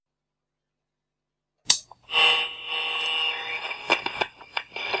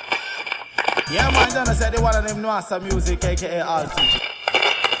Yeah, man, don't say they one of them know some music, aka Alt.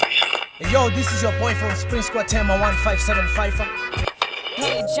 Hey, yo, this is your boy from Spring Squad Tema 1575.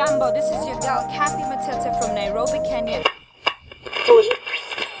 Hey, Jumbo, this is your girl, Kathy Matete from Nairobi, Kenya.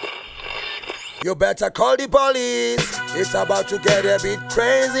 You better call the police. It's about to get a bit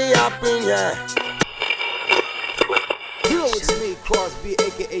crazy up in here. Yo, it's me, Crosby,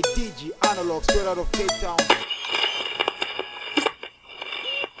 aka DG Analog, straight out of Cape Town.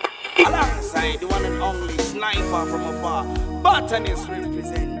 Alongside the one and only sniper from afar, Botanist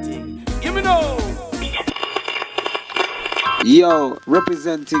representing. Give me no. Yo,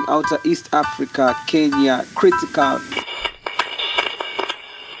 representing Outer East Africa, Kenya, Critical.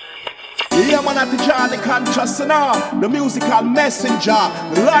 Yeah, man, at the Johnny Conscious now, the musical messenger,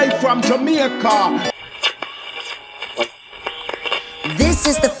 live from Jamaica. This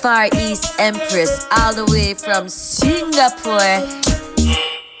is the Far East Empress, all the way from Singapore.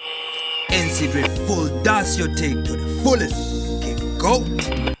 NC Drip full dance your take to the fullest. Keep go.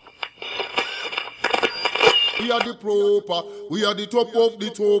 We are the proper, we are the top of the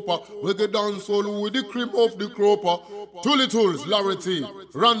topper. Reggae dancehall with the cream of the cropper. Thulz, Larity,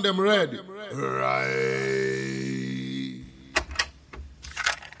 run them red. Right.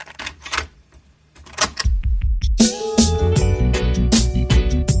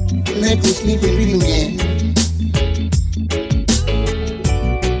 Let me sleep in rhythm again.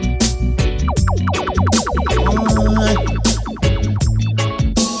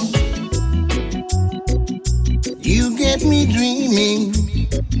 You get me dreaming,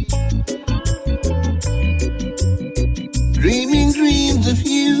 dreaming dreams of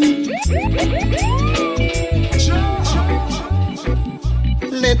you.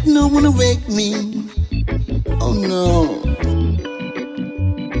 Let no one wake me, oh no,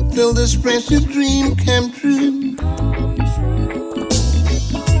 till this precious dream come true.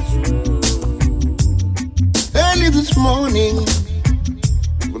 Early this morning,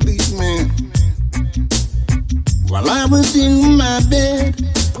 believe me, while I was in my bed,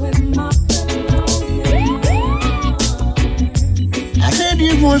 I heard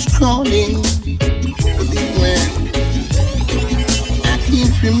your voice calling. Believe me, I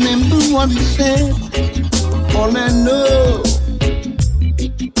can't remember what it said. All I know,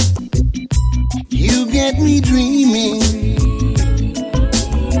 you get me dreaming,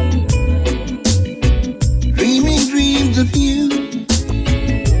 dreaming dreams of you.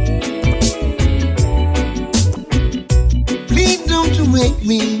 Wake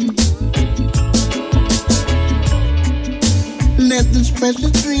me. Let this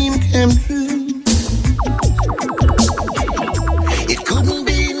precious dream come true. It couldn't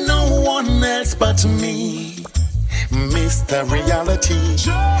be no one else but me, Mr. Reality.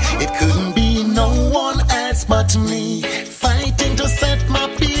 It couldn't be no one else but me, fighting to set my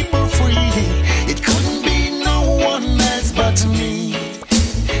people free. It couldn't be no one else but me,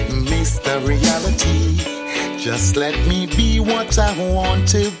 Mr. Reality. Just let me be what I want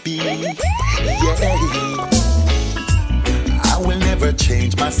to be, yeah. I will never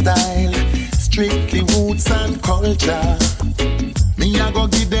change my style, strictly roots and culture. Me, I go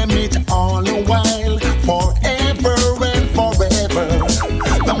give them it all a while, forever and forever.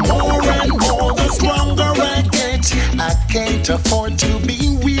 The more and more, the stronger I get. I can't afford to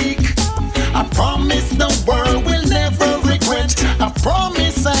be weak. I promise the world will never regret. I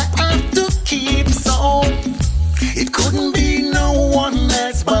promise I have to keep so. It couldn't be no one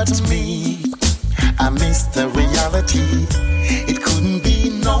else but me, I miss the reality. It couldn't be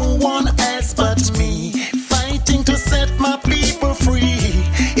no one else but me, fighting to set my people free.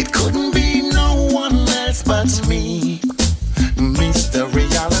 It couldn't be no one else but me, miss the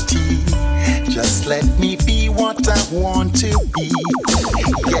reality. Just let me be what I want to be,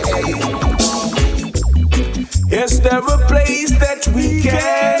 yeah. Is there a place that we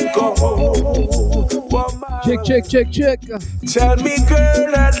can go? Check. Tell me,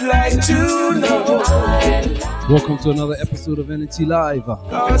 girl, I'd like to know. Welcome to another episode of LNTLive.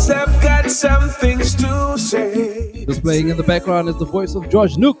 Cause I've got some things to say. Just playing in the background is the voice of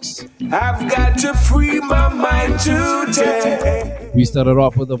George Nooks. I've got to free my mind today. We started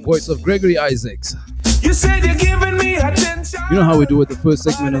off with the voice of Gregory Isaacs. You said you're giving me attention. You know how we do it the first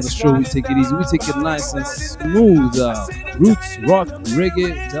segment of the show. We take it easy. We take it nice and smooth. Roots, rock,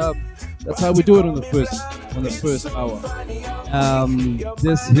 reggae, dub. That's how we do it on the first hour.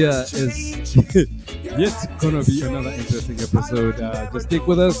 This here is it's gonna be another interesting episode. Just stick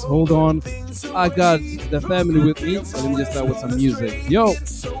with us. Hold on. I got the family with me, so let me just start with some music. Yo,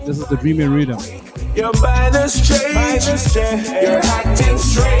 this is the Dreaming Rhythm. Your mind is strange. You're acting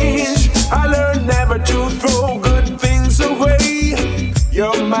strange. I learned never to throw good things away.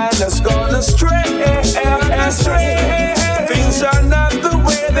 Your mind has gone astray.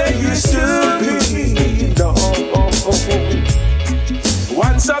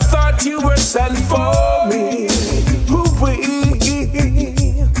 once I thought you were sent for me. Ooh-wee.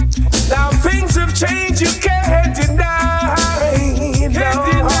 Now things have changed, you can't deny. No.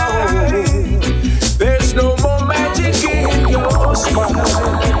 There's no more magic in your smile.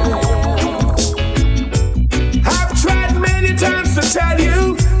 I've tried many times to tell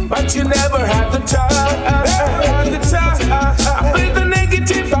you, but you never have the time. I feel the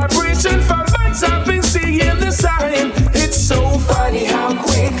negative vibration for months. I've been seeing the sign. It's so funny how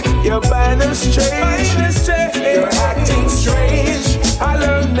quick your manners change. You're acting strange. I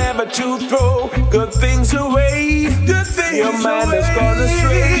learned never to throw good things away. Your manners gone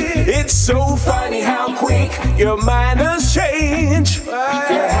astray. It's so funny how quick your manners change. You're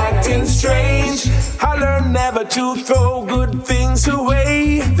acting strange. I learned never to throw good things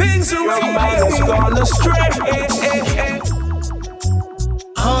away. Your manners gone astray.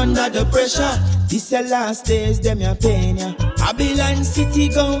 Under the pressure, this the last days, them ya pain ya. Babylon City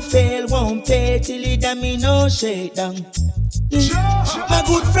gon' fail, won't pay till it me no shake down. My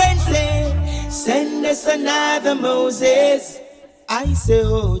good friend say, send us another Moses. I say,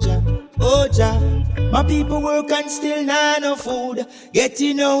 Oja, my people work and still not no food,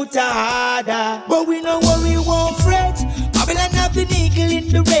 getting out harder. But we know what we won't fret. Babylon have the eagle in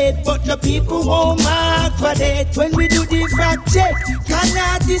the red, but the people won't mark for that. When we do the fact check, can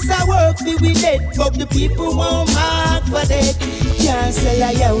artists a work we dead, but the people won't mark for that. Can't sell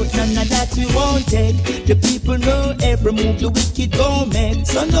I out, none of that we won't take. The people know every move the wicked gon' make.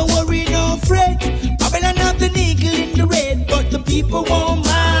 So no worry, no fret. Babylon have the eagle in the red, but the people won't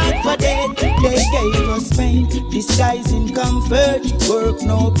mark for that. They gave us pain, disguising comfort. Work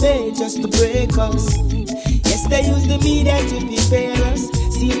no pay, just to break us. Yes, they use the media to prepare us.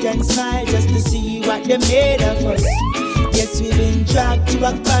 Sit and smile just to see what they made of us. Yes, we've been dragged to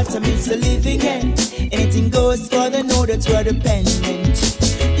rock bottom, it's a living end. Anything goes for the know that we're dependent.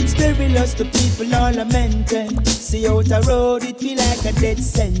 It's perilous, the people all lamenting. See out a road, it feel like a death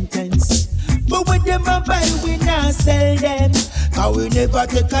sentence. But with them a buy, we not sell them. Cause we never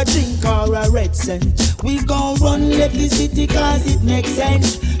take a drink or a red cent. We gon' run, left the city cause it makes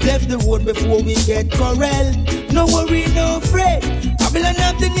sense. Left the road before we get corral. No worry, no fret. Babylon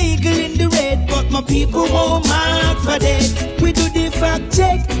have the eagle in the red, but my people won't mark for that. We do the fact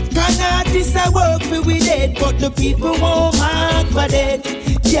check. Can artists a work for we dead, but the people won't mark for that.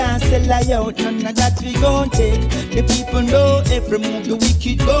 Can't sell lie out, none of that we gon' take. The people know every move the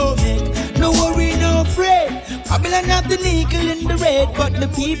wicked go make. No worry, no fret. Babylon have the eagle in the red, but the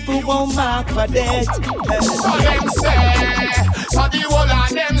people won't mark for that. So them say, so the whole of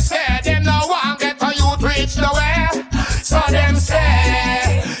them say, them no one get a youth reach nowhere. So them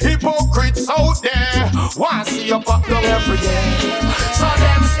say, hypocrites out there, want see you pop down every day. So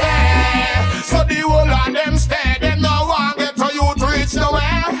them say, so the whole of them stay, them no one get a youth reach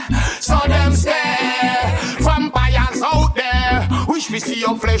nowhere. So them say, vampires out there, wish we see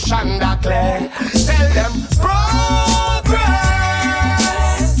your flesh under clay. Tell them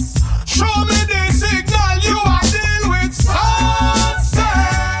progress. Show me the signal you are dealing with sunset.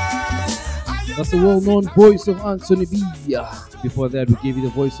 That's the well-known voice of Anthony B. Before that, we gave you the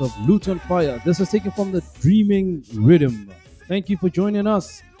voice of Luton Fire. This is taken from the Dreaming Rhythm. Thank you for joining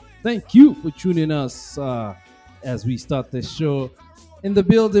us. Thank you for tuning us as we start the show. In the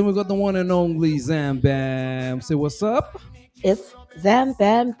building, we got the one and only Zam Bam. Say what's up? It's Zam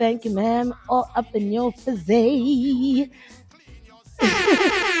Bam. Thank you, ma'am. All up in your fizzy.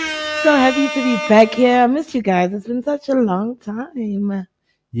 So happy to be back here. I missed you guys. It's been such a long time.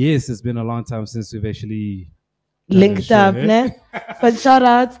 Yes, it's been a long time since we've actually linked up, ne? But shout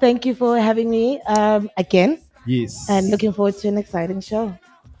outs. Thank you for having me again. Yes. And looking forward to an exciting show.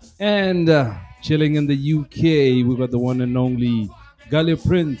 And chilling in the UK, we got the one and only Gully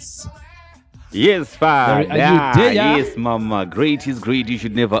Prince. Yes, fam. Yeah, yes, mama. Great is great. You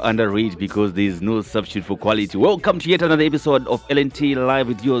should never underrate because there is no substitute for quality. Welcome to yet another episode of LNTLive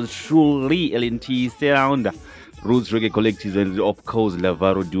with yours truly, LNT Sound, Roots Reggae Collectives, and of course,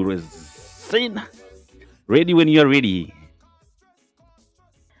 Lavaro Dures. Ready when you're ready.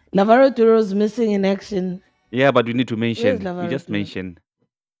 Lavaro Duro's missing in action. Yeah, but we need to mention. Where's We just Duro? mentioned.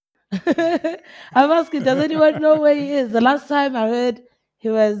 I'm asking, does anyone know where he is? The last time I heard he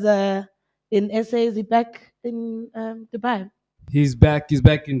was in SA. Is he back in Dubai? He's back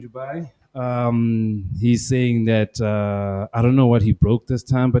in Dubai. He's saying that I don't know what he broke this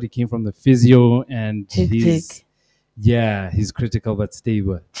time, but he came from the physio and he's critical but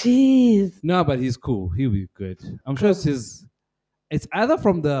stable. Jeez. No, but he's cool. He'll be good. I'm sure it's either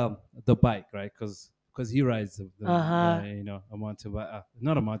from the bike, right? Because because he rides a mountain bike,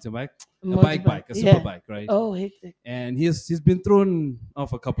 not a mountain bike, a Motorbike, bike, a super bike, right? Oh, hectic. And he's been thrown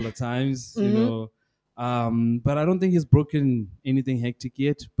off a couple of times, but I don't think he's broken anything hectic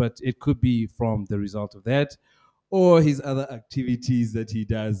yet. But it could be from the result of that, or his other activities that he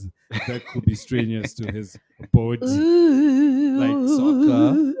does that could be strenuous to his body, like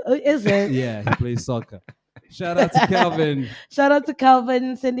soccer. Oh, is it? Yeah, he plays soccer. Shout out to Calvin. Shout out to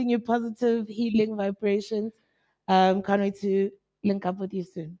Calvin, sending you positive healing vibrations. Can't wait to link up with you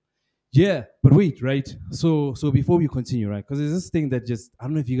soon. Yeah, but wait, right? So before we continue, right? Because there's this thing that just I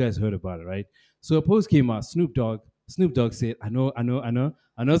don't know if you guys heard about it, right? So a post came out. Snoop Dogg said, I know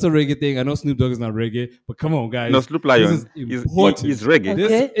it's a reggae thing. I know Snoop Dogg is not reggae, but come on, guys. No, Snoop Lion. This is important. He's reggae.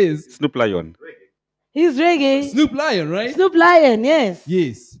 This is Snoop Lion. He's reggae. Snoop Lion, right? Snoop Lion, yes.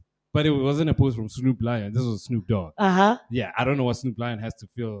 Yes. But it wasn't a post from Snoop Lion. This was Snoop Dogg. Yeah, I don't know what Snoop Lion has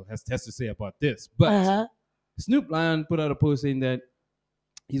to say about this. But Snoop Lion put out a post saying that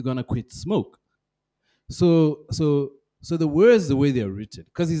he's gonna quit smoke. So the words, the way they're written,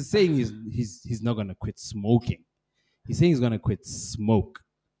 because he's saying he's not gonna quit smoking. He's saying he's gonna quit smoke.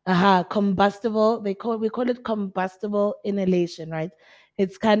 Combustible. We call it combustible inhalation, right?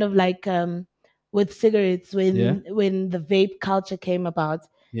 It's kind of like with cigarettes when the vape culture came about.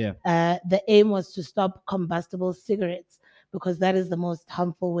 Yeah. The aim was to stop combustible cigarettes because that is the most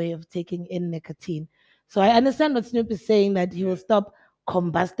harmful way of taking in nicotine. So I understand what Snoop is saying, that he will stop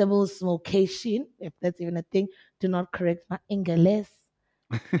combustible smocation, if that's even a thing. Do not correct my English.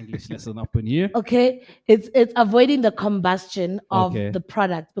 English lesson up in here. Okay, it's avoiding the combustion of the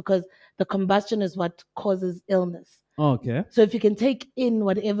product, because the combustion is what causes illness. Okay. So if you can take in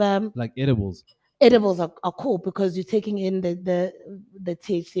whatever, like edibles are cool because you're taking in the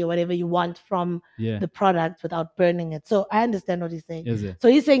THC or whatever you want from the product without burning it. So I understand what he's saying. Is it? So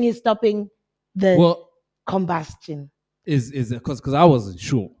he's saying he's stopping the combustion. Is it because I wasn't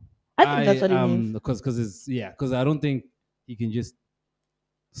sure. I think that's what he means. Because I don't think you can just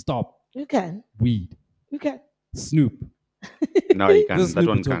stop. You can. Weed. You can. Snoop. No, you can't. This That Snoop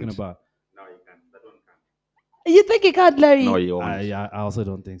one we're talking can't. about. No, you can't. That one can't. You think he can't, Larry? No, you won't. I also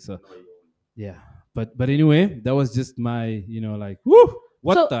don't think so. Yeah. But anyway, that was just my, woo,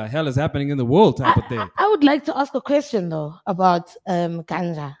 what the hell is happening in the world type of thing. I would like to ask a question though about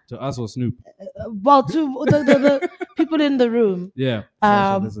Ganja. To us or Snoop? Well, to the people in the room. Yeah.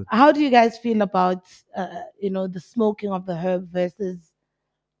 How do you guys feel about the smoking of the herb versus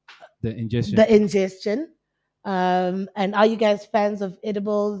the ingestion? The ingestion. And are you guys fans of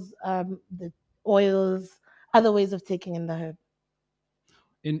edibles, the oils, other ways of taking in the herb?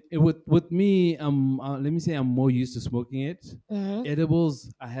 With me, let me say I'm more used to smoking it. Mhm.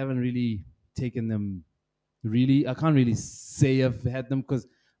 Edibles, I haven't really taken them. Really, I can't really say I've had them because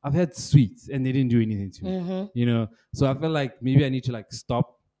I've had sweets and they didn't do anything to me. Mhm. So I feel like maybe I need to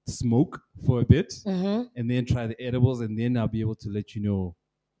stop smoke for a bit Mhm. and then try the edibles, and then I'll be able to let you know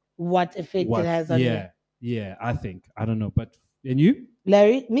What effect it has on you. Yeah, I think. I don't know. But, and you?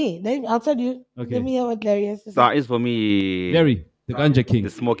 Larry? I'll tell you. Okay. Let me hear what Larry has to say. So it's for me. Larry, the Ganja King. The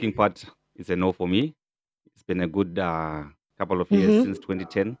smoking part is a no for me. It's been a good couple of years since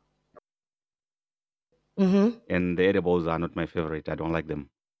 2010. Mm-hmm. And the edibles are not my favorite. I don't like them.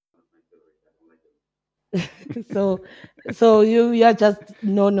 So you are just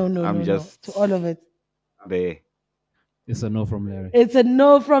no to all of it. It's a no from Larry. It's a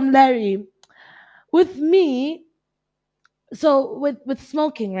no from Larry. With me, so with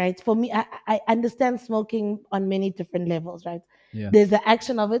smoking, right? For me, I understand smoking on many different levels, right? Yeah. There's the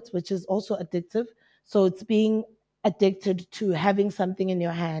action of it, which is also addictive. So it's being addicted to having something in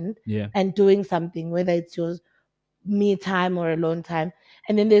your hand and doing something, whether it's your me time or alone time.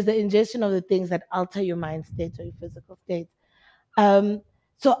 And then there's the ingestion of the things that alter your mind state or your physical state.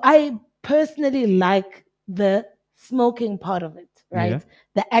 So I personally like the smoking part of it, right? Yeah.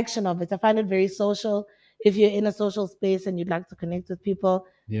 The action of it. I find it very social. If you're in a social space and you'd like to connect with people,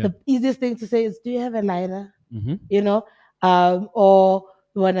 the easiest thing to say is, do you have a lighter? Mm-hmm. Or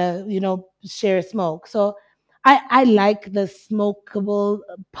you want to, share a smoke. So I like the smokable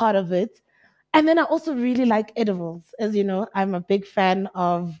part of it. And then I also really like edibles. As you know, I'm a big fan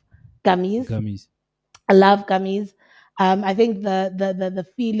of gummies. I love gummies. I think the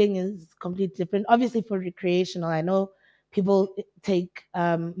feeling is completely different. Obviously, for recreational, I know people take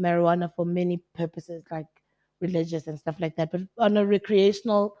marijuana for many purposes, like religious and stuff like that. But from a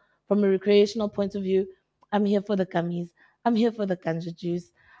recreational point of view, I'm here for the gummies. I'm here for the ganja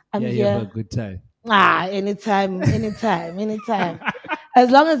juice. I'm you here. have a good time. Anytime. As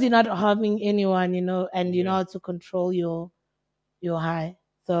long as you're not harming anyone, and you know how to control your high.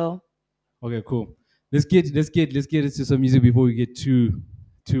 So okay, cool. let's get into some music before we get too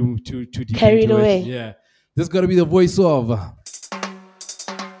deep Carried into away. it. Yeah, this got to be the voice of.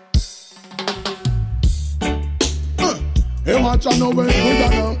 Hey, watch out, no way,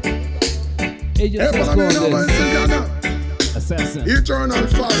 Agent Assassin. Eternal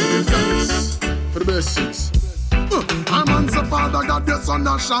fire, for the best seats. I'm on the father, got the sun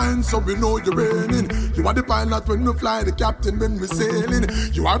that shines, so we know you're raining. You are the pilot when we fly, the captain when we sailing.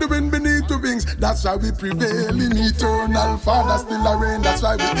 You are the wind beneath the wings, that's why we prevailing. Eternal father still a reign, that's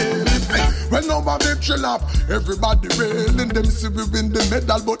why we hailing. When over victory lap, everybody railing. Them see we win the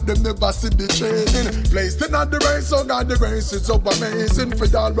medal, but them never see the training. Placed in the race, so God the grace is so amazing. For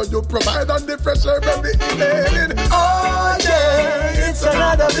y'all what you provide and the fresh air when we inhaling. Oh yeah, it's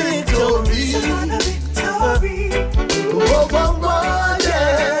another victory. Oh,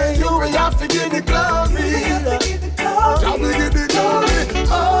 yeah, you will have to give the glory. Shall we give the glory?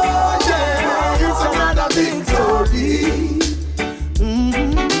 Oh, yeah, it's another victory.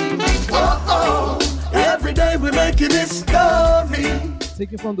 Oh, every day we're making a story.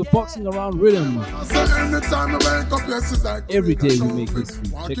 Taken from the boxing around rhythm. Every day we make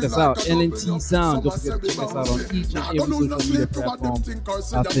history. Check us out, LNT Sound. Don't forget to check us out on each and every social media platform.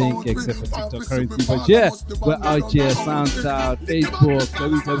 I think, except for TikTok currently. But yeah, we're out here. SoundCloud, Facebook,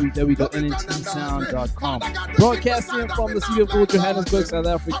 www.lntsound.com. Broadcasting from the city of Gold, Johannesburg, South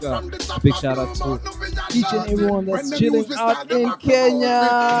Africa. A big shout out to each and everyone that's chilling out in Kenya.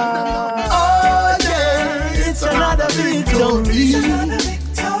 Oh yeah, it's another victory.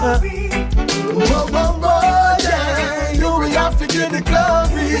 Oh, yeah, you will have to give the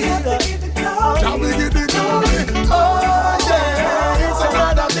glory. Shall we give the glory? Oh, yeah, it's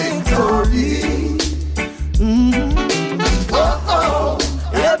another victory. Oh,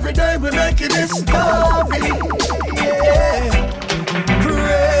 every day we're making this story. Yeah.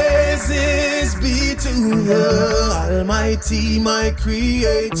 Praises be to the Almighty, my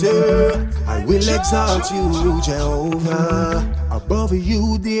Creator. I will exalt you, Jehovah. Above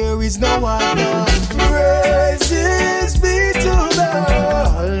you there is no other. Praises be to the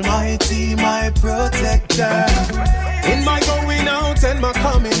Almighty, my Protector. In my going out and my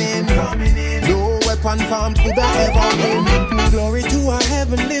coming in, no weapon formed could I ever win. Glory to our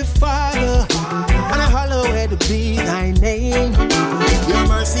Heavenly Father, and hallowed be thy name. Your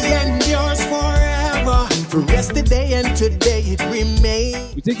mercy endures forever, from yesterday and today it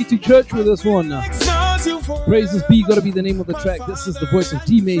remains. We take you to church with this one. Praises Be gotta be the name of the track. This is the voice of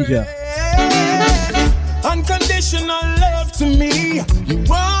D Major. Unconditional love to me, you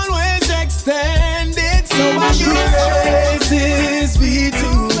always extend it. So I praises be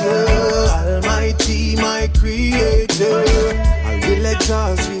to the Almighty, my Creator. I will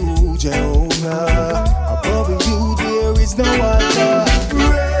exalt you, Jehovah. Above you there is no other.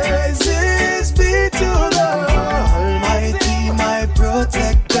 Praises be to the Almighty, my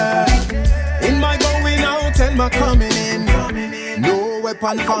Protector. In my going out and my coming in, no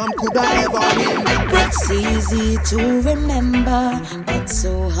weapon form could I ever win. It's easy to remember, but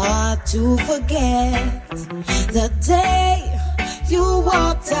so hard to forget. The day you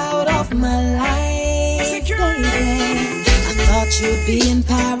walked out of my life, baby. I thought you'd be in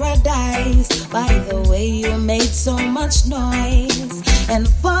paradise by the way you made so much noise and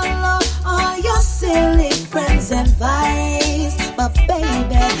follow all your silly friends' advice. But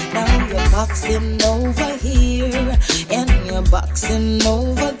baby, now you're boxing over here and you're boxing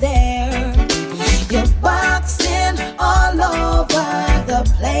over there. You're boxing all over the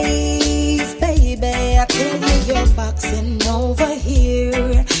place, baby. I tell you, you're boxing over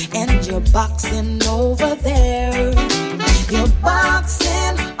here and you're boxing over there. You're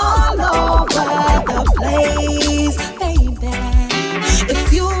boxing all over the place, baby.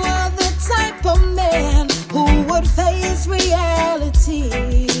 If you are the type of man who would face reality,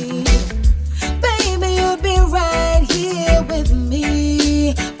 baby, you'd be right here with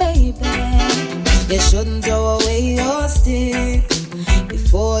me, baby. You shouldn't throw away your stick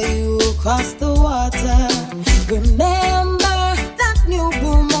before you cross the water. Remember that new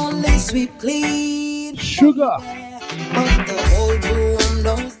broom only sweep clean. Sugar. But the whole broom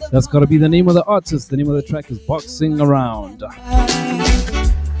knows the That's gotta be the name of the artist. The name of the track is Boxing Around.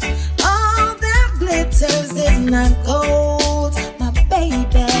 all that glitters is not gold, my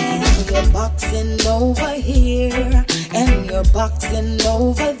baby. You're boxing over here and you're boxing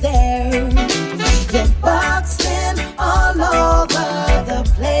over there. You're boxing all over the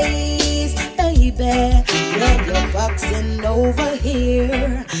place, baby. Yeah, you're boxing over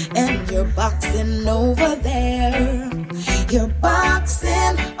here and you're boxing over there. You're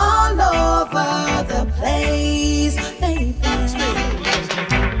boxing all over the place, baby.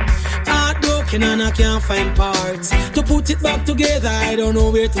 broken and I can't find parts. To put it back together, I don't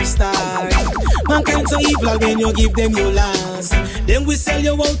know where to start. Mankind so evil when you give them your last. Then we sell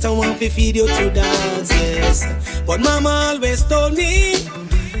you out and want to feed you to dance, yes. But mama always told me,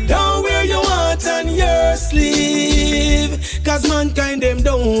 don't wear your heart on your sleeve, cause mankind them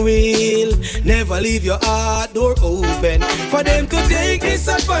don't will never leave your heart door open for them to take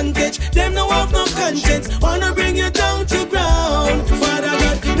disadvantage. Them no have no conscience, wanna bring you down to ground. Father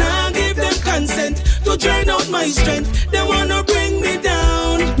God, now give them consent to drain out my strength. They wanna bring me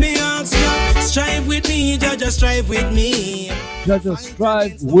down. Me ask you, strive with me, Jaja, strive with me. Jaja,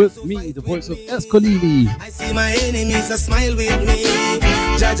 strive with me, the voice of Colli. I see my enemies a smile with me.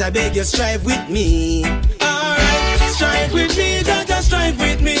 Jaja, beg you, strive with me. Alright, strive with me, Jaja, strive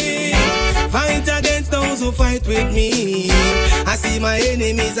with me. Fight against those who fight with me. I see my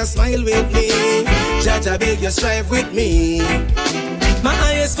enemies a smile with me. Jaja, beg you, strive with me. My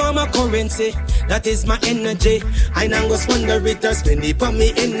highest form of currency, that is my energy. I now go squander it or spend it on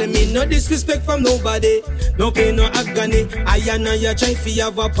me enemy. No disrespect from nobody, no pain, no agony. I and I try to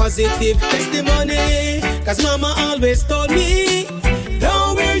have a positive testimony. Cause mama always told me,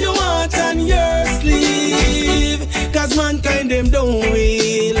 don't wear your heart on your sleeve, cause mankind them don't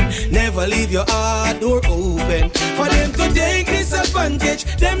will never leave your heart door open for them to take disadvantage.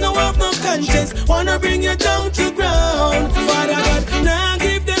 Them no have no conscience, wanna bring you down to ground. Father God, now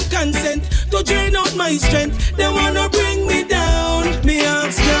give them consent to drain out my strength. They wanna bring me down. Me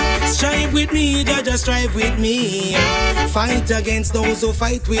ask you, strive with me, Jaja, strive with me. Fight against those who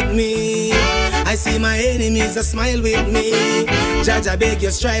fight with me. I see my enemies a smile with me. Jaja, beg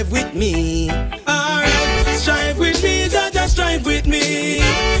you, strive with me. Alright, strive with me, Jaja, strive with me.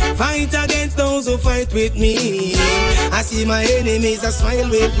 Fight against those who fight with me. I see my enemies a smile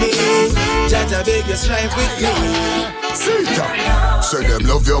with me. Jaja, beg you, strive with me. Sita. Say them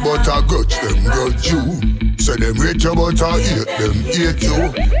love you but I grudge them grudge you. Say them hate you but I hate them hate you.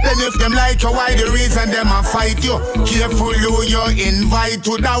 Then if them like you, why the reason them a fight you? Careful who you invite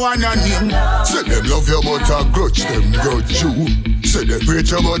to that one your name. Say them love you but I grudge them grudge you. Say them hate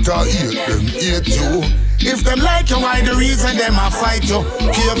you but I hate them hate you. If them like you, why the reason them a fight you?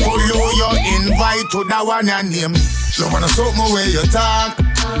 Careful who you invite to that one your name. Love wanna soak me where you talk.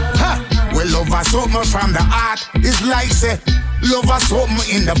 Ha! Well, love a something from the heart. It's like say, love a something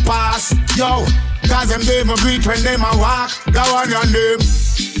in the past. Yo, cause them never breathe when them a walk. Go on your name.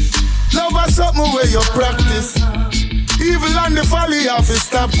 Love a something where you practice. Evil and the folly have to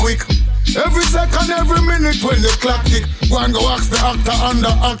stop quick. Every second, every minute when the clock tick. Go and go ask the actor and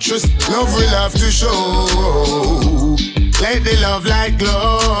the actress. Love will have to show. Let the love like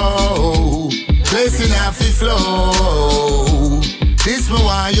glow. Blessing have to flow. This me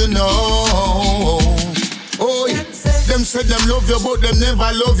why you know. Oh, them said them love you, but them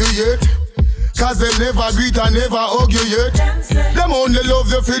never love you yet. Cause them never greet and never argue yet. Them only love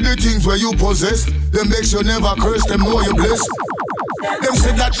you for the things where you possess. Them makes you never curse, them know you blessed. Them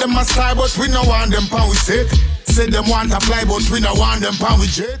said that them must die, but we no want them pound we set. Said them want to fly, but we no want them pound we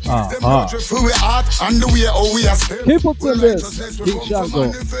jet. Them country through we heart and the way how we are step. People tell this, King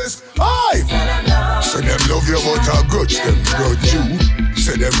Shango. Aye. Say them love you, but I grudge them grudge you.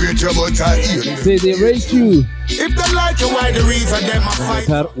 Say them rate you, but I hate them. Say they rate you. If them like you, why the reason them a fight?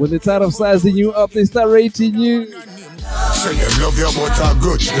 When they tired of sizing you up, they start rating you. Say them love you, but I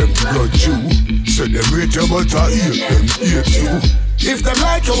grudge them grudge you. Say them rate you, but I hate them hate you. If them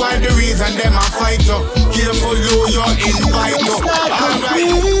like you, why the reason them a fight you? Careful who you invite you.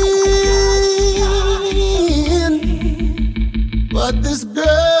 But this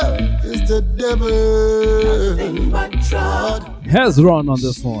girl is the devil. Has run on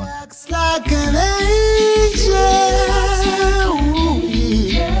this one. Acts like an angel,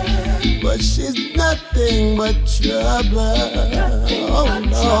 but she's nothing but trouble. Oh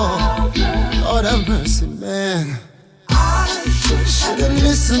no, Lord have mercy, man. Should've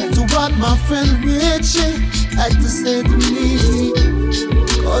listened to what my friend Richie had to say to me.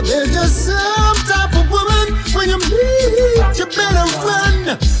 Oh, there's just some type of woman when you meet, you better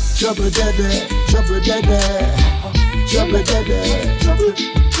run. Trouble daddy, trouble daddy, trouble daddy,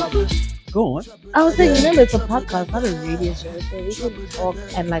 trouble. Go on. I was saying, remember, it's a podcast, not a radio show, so we can talk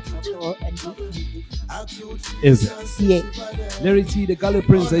and like chill and do music. Is it? Yeah. Larry T, the Gully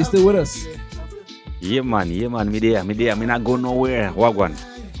Prince, are you still with us? Yeah, man, me there. Me not go nowhere. Wagwan.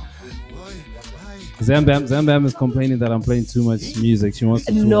 Zambam is complaining that I'm playing too much music. She wants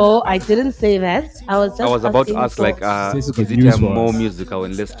to. No, I didn't say that. I was about to ask, like, is it more musical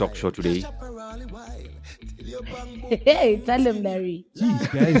and less talk show today? Hey, tell him, Larry. Jeez,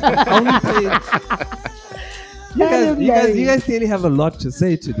 guys. You guys clearly have a lot to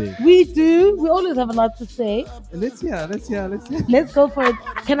say today. We do. We always have a lot to say. Let's hear. Let's go for it.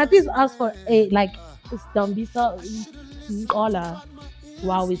 Can I please ask for a Stambisa Nkola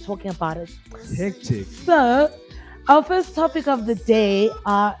while we're talking about it? Hectic. So, our first topic of the day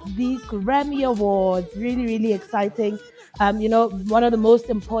are the Grammy Awards. Really, really exciting. One of the most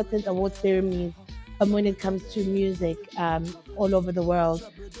important award ceremonies when it comes to music all over the world.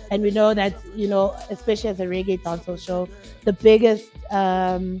 And we know that, especially as a reggae dancehall show, the biggest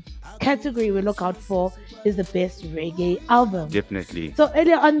category we look out for is the best reggae album. Definitely. So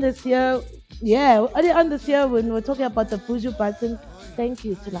earlier on this year, when we were talking about the Buju Banton, thank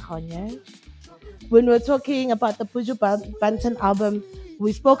you to Lahonya. When we were talking about the Buju Banton album,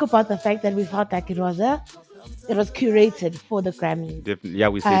 we spoke about the fact that we felt like it was curated for the Grammy. Definitely. Yeah,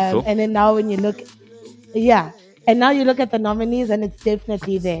 we said so. And then now when you look, and now you look at the nominees and it's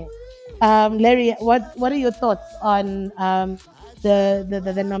definitely there. Larry, what are your thoughts on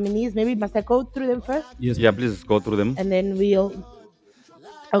the nominees? Maybe must I go through them first? Yes. Yeah, please go through them. And then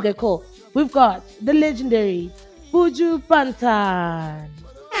Okay, cool. We've got the legendary Buju Banton.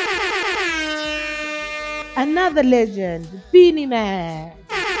 Another legend, Beenie Man.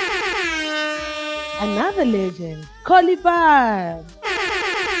 Another legend, Colli Buddz.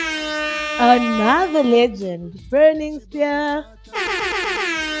 Another legend, Burning Spear.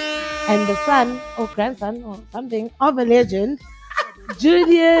 And the son or grandson or something of a legend,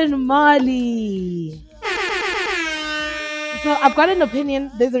 Julian Marley. So I've got an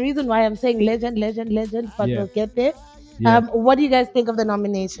opinion. There's a reason why I'm saying legend, but we'll get there. Yeah. What do you guys think of the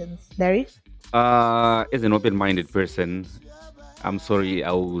nominations, Larry? As an open-minded person, I'm sorry,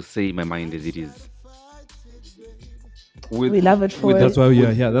 I will say my mind as it is. We love it for That's why we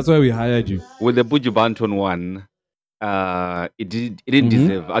are here. That's why we hired you. With the Buju Banton one, it didn't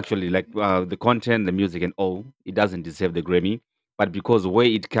deserve, actually, like the content, the music and all, it doesn't deserve the Grammy. But because where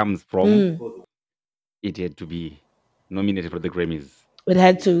it comes from, it had to be nominated for the Grammys. It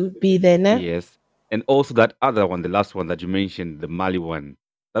had to be there, no? Yes. And also that other one, the last one that you mentioned, the Mali one,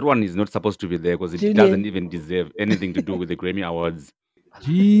 that one is not supposed to be there because it doesn't even deserve anything to do with the Grammy Awards.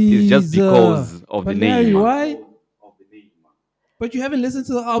 Jesus. It's just because of the name. Why? But you haven't listened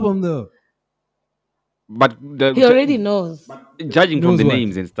to the album though. But he already knows. Judging from the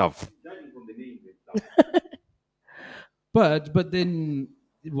names and stuff. But then,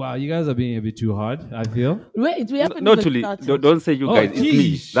 wow, you guys are being a bit too hard, I feel. Wait, we haven't No, even Thuli, started. don't say you guys. It's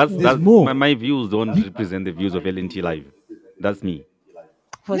me. That's more. My views don't represent the views of LNTLive. That's me.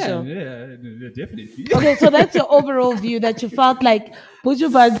 For sure. Yeah, definitely. Okay, so that's your overall view, that you felt like Buju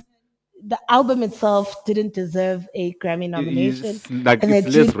Banton, the album itself didn't deserve a Grammy nomination. It's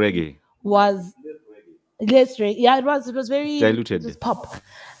less reggae. Was less reggae. Yeah, it was very diluted. It was pop.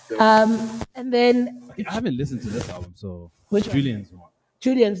 And then I haven't listened to this album, so which Julian's one.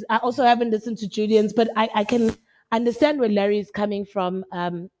 Julian's. I also haven't listened to Julian's, but I can understand where Larry is coming from.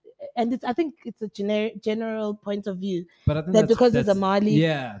 And I think it's a general point of view. But I think that because it's a Marley.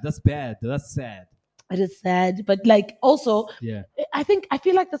 Yeah, that's bad. That's sad. It is sad, but like also, yeah. I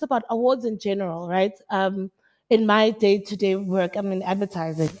feel like that's about awards in general, right? In my day-to-day work, I'm in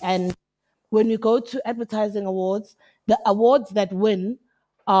advertising, and when you go to advertising awards, the awards that win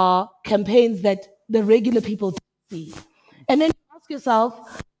are campaigns that the regular people see, and then you ask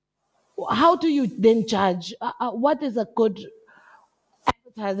yourself, how do you then judge what is a good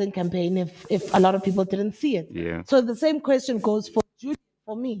advertising campaign if a lot of people didn't see it? Yeah. So the same question goes for Julian,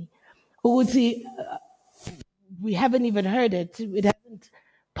 for me. Who would see? We haven't even heard it. It hasn't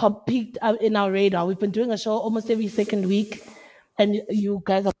peaked in our radar. We've been doing a show almost every second week, and you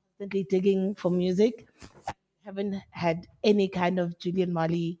guys are constantly digging for music. Haven't had any kind of Julian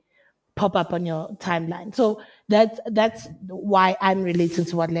Marley pop up on your timeline. So that's why I'm relating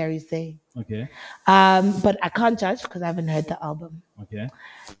to what Larry's saying. Okay. But I can't judge because I haven't heard the album. Okay.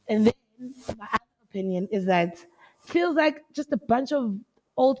 And then my other opinion is that it feels like just a bunch of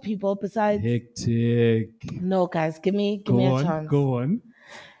old people besides. Hectic. No, guys, give me a chance. Go on.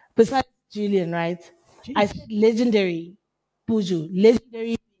 Besides Julian, right? Jeez. I said legendary Buju,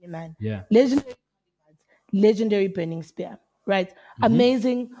 legendary Beenie Man, legendary Burning Spear, right? Mm-hmm.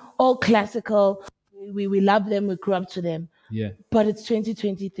 Amazing, all classical. We love them. We grew up to them. Yeah. But it's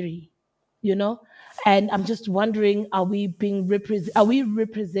 2023, and I'm just wondering: are we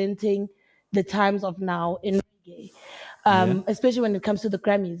representing the times of now in reggae? Especially when it comes to the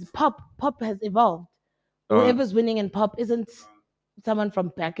Grammys. Pop has evolved. Whoever's winning in pop isn't someone from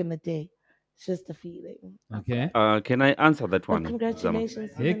back in the day. It's just a feeling. Okay. Can I answer that one?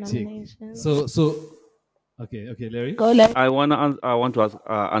 Congratulations on the nomination. So Okay, Larry. Go, Larry. I want to ask,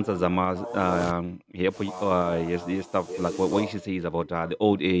 answer Zama's here for yes, this stuff like what she says about the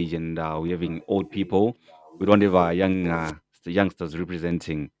old age and we having old people. We don't have young youngsters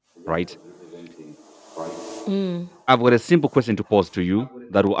representing, right? Mm. I've got a simple question to pose to you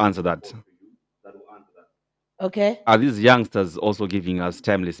that will answer that. Okay. Are these youngsters also giving us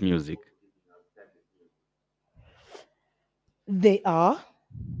timeless music? They are.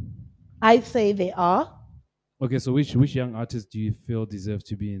 I say they are. Okay, so which young artist do you feel deserve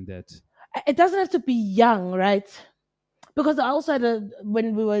to be in that? It doesn't have to be young, right? Because I also had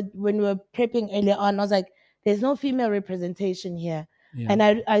when we were prepping earlier on, I was like, there's no female representation here. Yeah.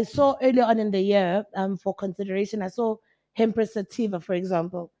 And I saw earlier on in the year, for consideration, I saw Empress Sativa, for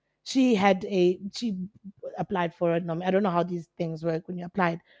example. She applied for a I don't know how these things work when you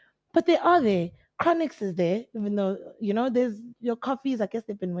applied, but they are there. Chronix is there, even though there's your coffees. I guess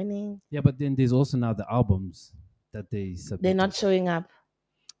they've been winning. Yeah, but then there's also now the albums that they submit. They're not showing up.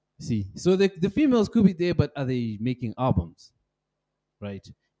 See, so the females could be there, but are they making albums? Right?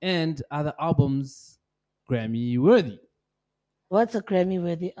 And are the albums Grammy worthy? What's a Grammy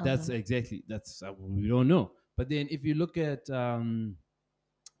worthy album? That's we don't know. But then if you look at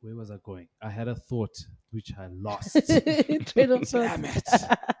where was I going? I had a thought which I lost. Damn it.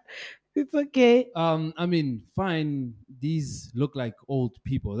 It's okay. I mean, fine. These look like old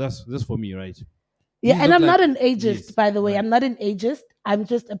people. That's for me, right? Yeah, These and look I'm not like- an ageist, yes, by the way. right. I'm not an ageist. I'm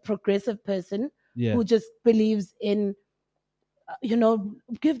just a progressive person Yeah. who just believes in,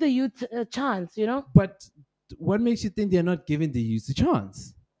 give the youth a chance, But what makes you think they're not giving the youth a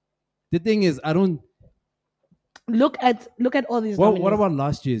chance? The thing is, I don't. Look at all these What nominees. about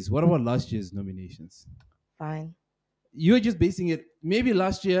last year's? What about last year's nominations? Fine. You're just basing it. Maybe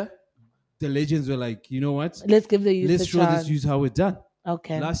last year, the legends were like, you know what? Let's give the youth Let's a show chance. this youth how it's done.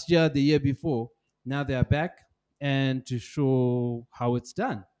 Okay. Last year, the year before, now they are back and to show how it's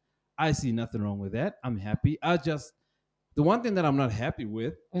done. I see nothing wrong with that. I'm happy. The one thing that I'm not happy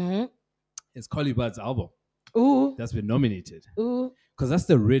with is Colli Buddz' album. Ooh. That's been nominated. Ooh. Because that's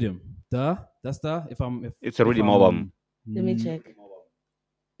the rhythm. It's a rhythm album. Let me check.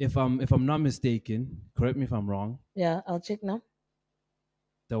 If I'm not mistaken, correct me if I'm wrong. Yeah, I'll check now.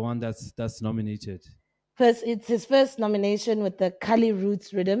 The one that's nominated. First, it's his first nomination with the Colli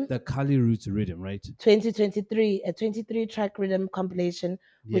Roots Rhythm. The Colli Roots Rhythm, right? 2023, a 23-track rhythm compilation,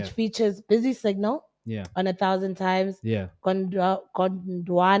 which Yeah. features Busy Signal Yeah. on 1,000 Times, Yeah.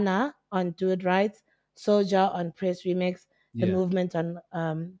 Gondwana on Do It Right, Soldier on Press Remix, The Yeah. Movement on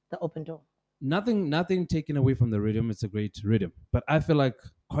The Open Door. Nothing taken away from the rhythm. It's a great rhythm. But I feel like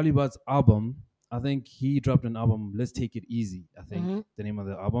Colli Buddz' album, I think he dropped an album, Let's Take It Easy, I think the name of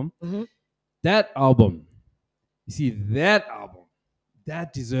the album. That album, you see,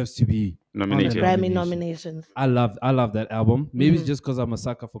 that deserves to be Nominated. on the Grammy nomination. nominations. I love that album. Maybe it's just because I'm a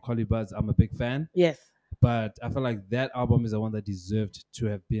sucker for Colli Buddz. I'm a big fan. Yes. But I feel like that album is the one that deserved to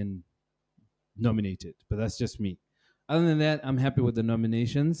have been nominated. But that's just me. Other than that, I'm happy with the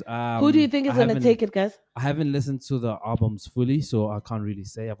nominations. Who do you think is going to take it, guys? I haven't listened to the albums fully, so I can't really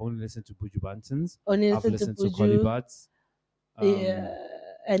say. I've only listened to Buju Banton's. Only I've listened to listened to Colli Buju. Buddz. Yeah,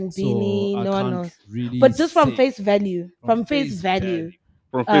 and so Beenie, I no one can't knows. really But just from say. face value, from face value,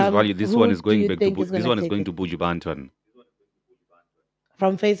 From face value, this who one is do going you back to think is this gonna one is take going it? to Buju Banton.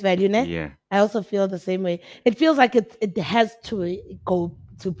 From face value, ne? Yeah. I also feel the same way. It feels like it has to go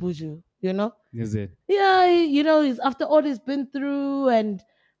to Buju, Is it? Yeah, he's after all he's been through and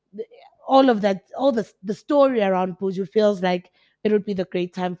all of that, all the story around Buju feels like it would be the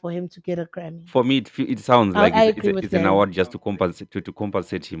great time for him to get a Grammy. For me, it sounds like I it's, agree it's, with it's an Gary. award just to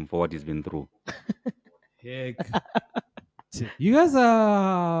compensate him for what he's been through. Heck. You guys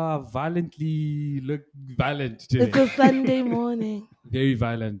are look violent today. It's a Sunday morning. Very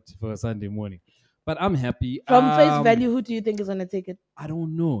violent for a Sunday morning. But I'm happy. From face value, who do you think is gonna take it? I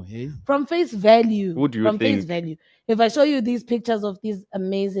don't know, hey. From face value. Who do you From face think? value. If I show you these pictures of these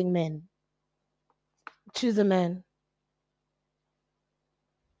amazing men, choose a man.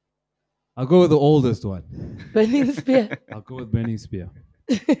 I'll go with the oldest one. Burning Spear. I'll go with Burning Spear.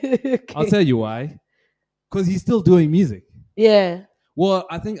 Okay. I'll tell you why. Because he's still doing music. Yeah. Well,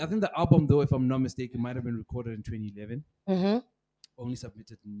 I think the album, though, if I'm not mistaken, might have been recorded in 2011. Mm-hmm. Only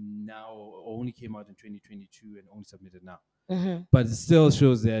submitted now, or only came out in 2022 and only submitted now. Mm-hmm. But it still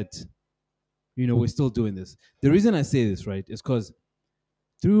shows that, we're still doing this. The reason I say this, right, is because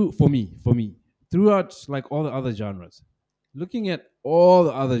for me, throughout like all the other genres, looking at all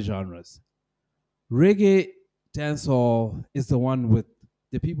the other genres, reggae, dancehall is the one with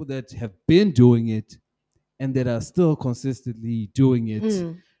the people that have been doing it and that are still consistently doing it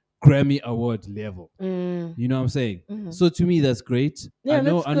Grammy award level. Mm. You know what I'm saying? Mhm. So to me, that's great. Yeah, I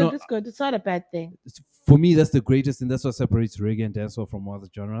know. that's good. It's not a bad thing. For me, that's the greatest, and that's what separates reggae and dancehall from other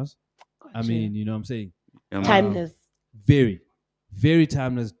genres. I Gotcha. mean, you know what I'm saying? Timeless. Very, very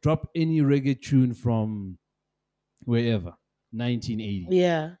timeless. Drop any reggae tune from wherever, 1980.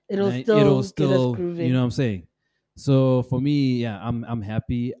 Yeah, it'll Ni- still it'll get us still, grooving. you know what I'm saying? So for me, yeah, I'm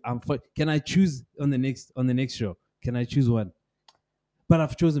happy. Can I choose on the next show? Can I choose one? But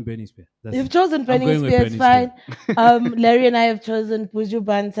I've chosen Burning Spear. You've chosen I'm Burning going with Spear, it's Burning fine. Spear. Larry and I have chosen Buju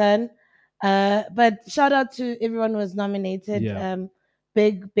Banton. But shout out to everyone who was nominated. Yeah.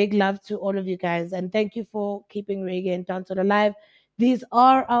 Big love to all of you guys. And thank you for keeping Reggae and Dancehall alive. These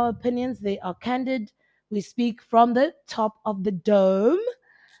are our opinions. They are candid. We speak from the top of the dome.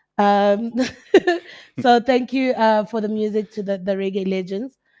 So thank you for the music to the reggae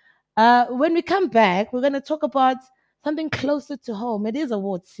legends. When we come back, we're going to talk about something closer to home. It is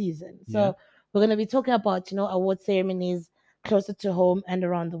award season. So Yeah. we're going to be talking about, award ceremonies closer to home and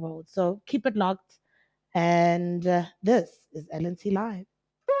around the world. So keep it locked. And this is LNTLive.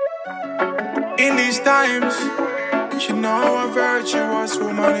 In these times, you know a virtuous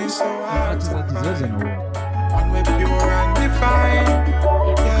woman is so hard to find. One way pure and divine.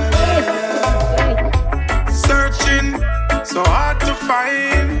 Yeah. Searching, so hard to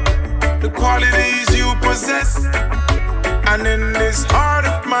find the qualities you possess. And in this heart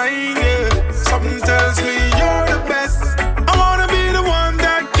of mine, yeah, something tells me you're the best. I wanna be the one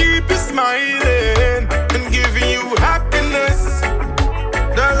that keep you smiling and giving you happiness.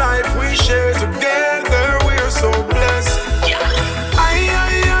 The life we share together, we're so blessed.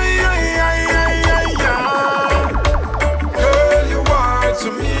 Girl, you are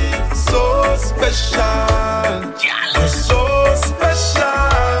to me so special. You're so special.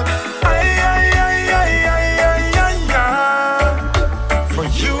 For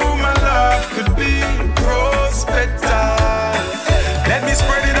you, my love could be rose petals. Let me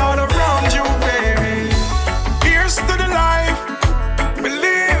spread it all around you, baby. Here's to the life we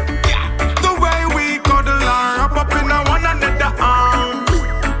live. The way we cuddle and wrap up in a one another arms.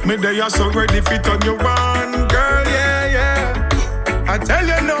 Me they are so ready if it on you one, girl, yeah. I tell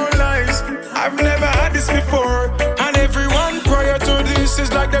you no lies, I've never had this before. And everyone prior to this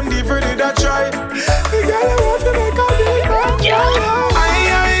is like them never did I try. The girl I want to make a big man.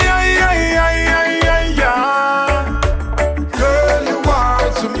 Girl, you are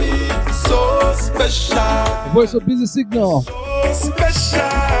to me so special. The voice of Busy Signal. So special.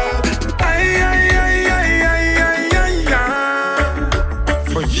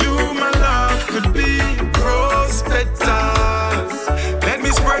 For you, my love could be rose petals. Let me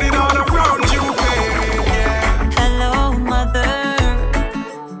spread it all around you, baby. Yeah. Hello, mother.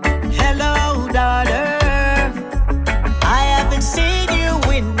 Hello, daughter. I haven't seen you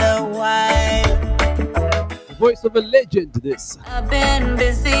in a while. The voice of a legend, this. I've been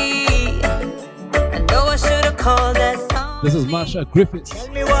busy. I know I should have called that song. This is Marsha Griffiths. Tell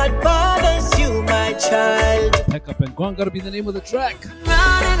me what bothers you, my child. Pack Up and Go On, gotta be the name of the track.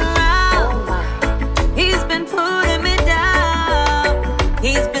 Running around, he's been putting me down.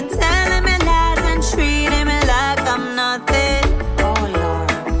 He's been telling me lies and treating me like I'm nothing. Oh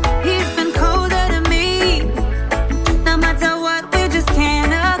Lord, he's been colder to me. No matter what, we just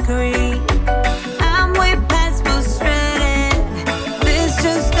can't agree. I'm way past frustrated. This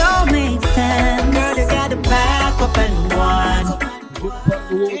just don't make sense. Girl, you gotta back up and one.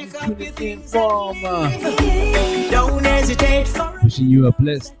 Don't hesitate for Wishing you a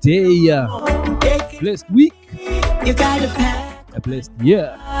blessed day, blessed week, you gotta pack. a blessed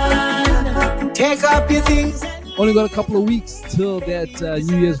year. Take up your things. Only got a couple of weeks till that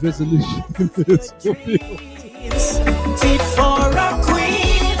New Year's resolution is fulfilled. Fit for a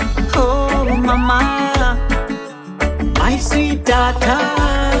queen. Oh, mama, my sweet daughter.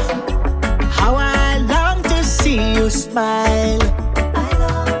 How I long to see you smile. I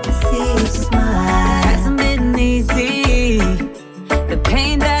long to see you smile. Hasn't been easy. The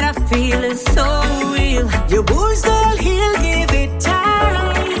pain that I feel is so real. Your wounds will heal, give it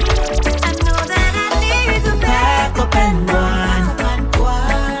time. I know that I need to back up and run.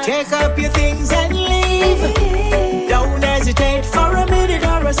 Take up your things and leave. Don't hesitate for a minute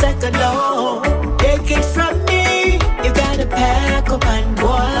or a second, no. Take it from me. You gotta pack up and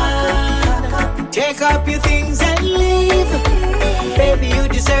run. Take up your things and leave. Baby, you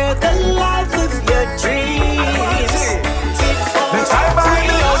deserve the life of your dreams. The time by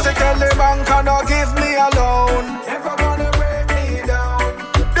the house, they tell the bank cannot give me alone. Never gonna break me down.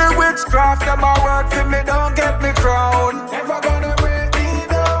 The witchcraft them a work for me, don't get me crown. Never gonna break me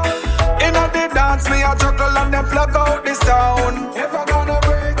down. In the dance, me a chuckle and them plug out the sound. Never gonna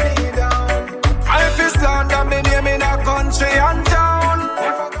break me If it's slander me name in a country and town.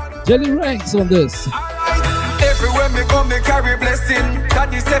 Jelly ranks on this. Everywhere me go, me carry blessing.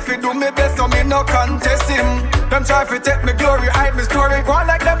 Daddy say fi do me best, so me no contest him. Them try fi take me glory, hide me story. Go on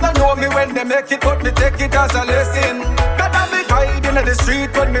like them don't know me when they make it, but me take it as a lesson. Gotta be hiding in the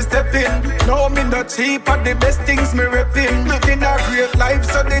street when me step in. No, me not cheap, but the best things me repping. Living a great life,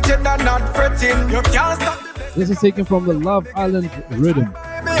 so the gender not fretting. You can't stop. This is taken from the Love Island rhythm.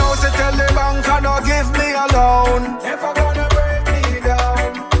 Me also tell the bank no give me alone. Never gonna break me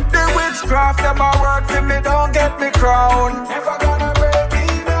down. The witchcraft them a work for me, don't get me crown. Never gonna break me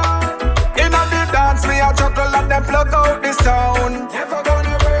down. In the dance me a chuckle and them plug out the sound. Never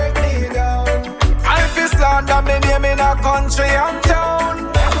gonna break me down. I feel slander me name in a country and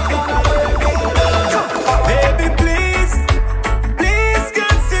town. Never gonna break me down. Baby please, please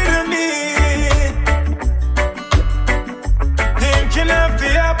consider me. Thinking of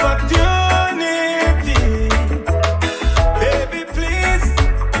the opportunity. Baby, please,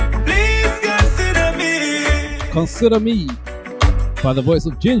 please consider me. Consider Me by the voice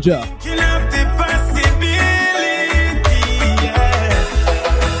of Ginger. Thinking of the possibility, yeah.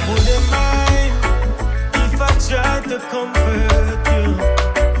 Wouldn't mind if I tried to comfort you.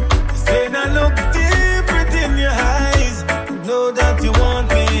 'Cause when I look deep within your eyes, know that you want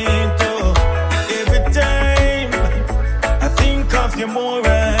me to. Every time I think of you more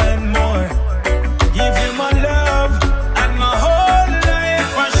and more. Give you my love and my whole life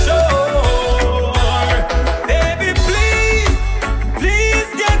for sure. Baby, please, please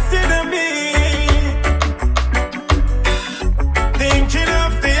consider me. Thinking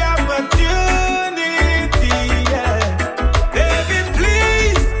of the opportunity, yeah. Baby,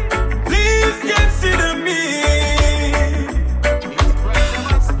 please, please consider me.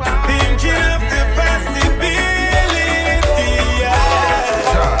 Thinking of the possibility, yeah.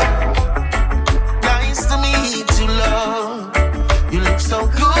 Nice to meet you, love. You look so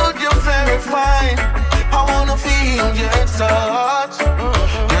good, you're very fine. I wanna feel your touch.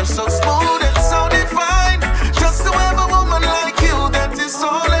 You're so smooth and so divine. Just to have a woman like you, that is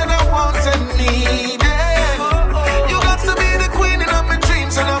all that I want and needed. You got to be the queen of my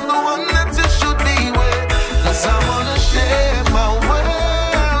dreams, and I'm the one that you should be with. 'Cause I wanna share my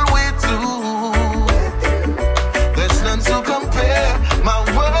world with you. There's none to compare. My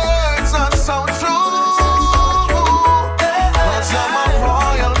words are so true. 'Cause I'm a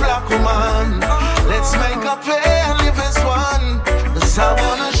royal black woman. Let's make a pair and live as one. 'Cause I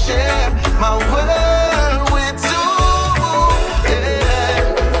wanna share my world with you. Yeah.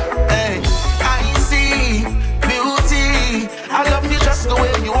 Hey, I see beauty. I love you just the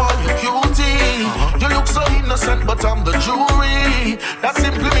way you are, you cutie. You look so innocent, but I'm the jury. That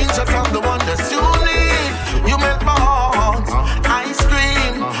simply means that I'm the one that's you need. You make my heart ice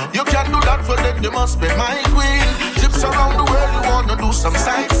cream. You can do that for them, you must be my queen. Trips around the world, you wanna do some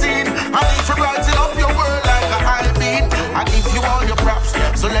sightseeing. I need to brighten up your world like a high beam. I give you all your props,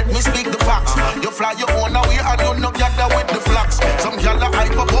 so let me speak the facts. You fly your own away and you no gather with the flax. Some gyal are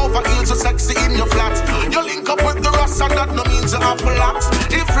hype up over heels, so sexy in your flat. You link up with the rust and that no means you have to lax.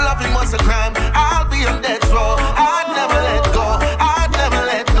 If loving was a crime, I'll be on death row. I'd never let go, I'd never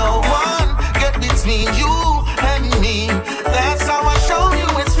let no one get between you and me. That's how I show you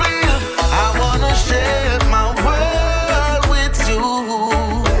it's real. I wanna share my world with you.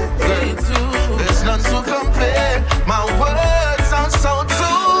 There's none to compare. My words are so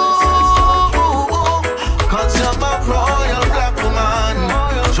true. 'Cause you're my royal black woman.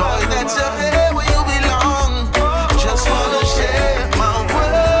 Joy that you're here where you belong. Just wanna share my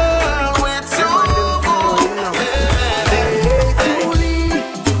world with you.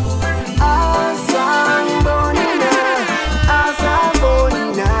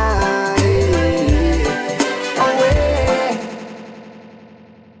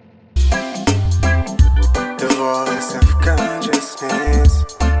 The voice of consciousness.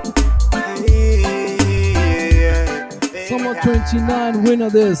 Summer 29 winner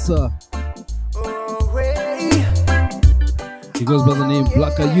this. He goes by the name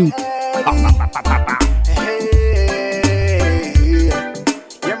Blakka Youth.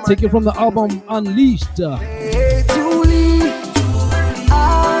 Take it from the album Unleashed. I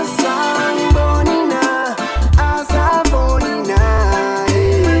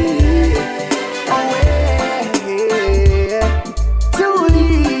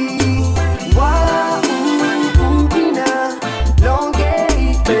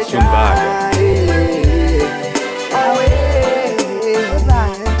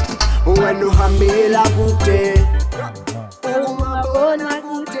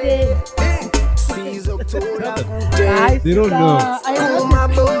They don't know. I know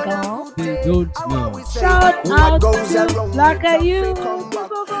this song. don't know. Shout out to Blakka you.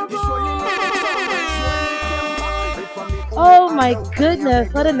 Oh my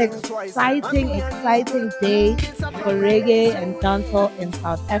goodness, what an exciting day for reggae and dancehall in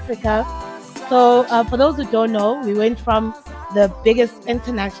South Africa. So for those who don't know, we went from the biggest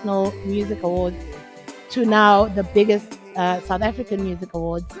international music awards to now the biggest South African music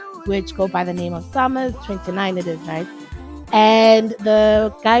awards, which go by the name of Summers 29 it is, right? And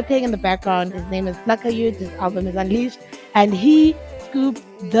the guy playing in the background, his name is Blakka Youth, his album is Unleashed, and he scooped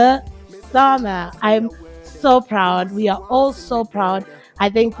the summer. I'm so proud. We are all so proud. I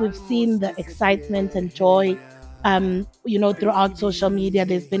think we've seen the excitement and joy, throughout social media.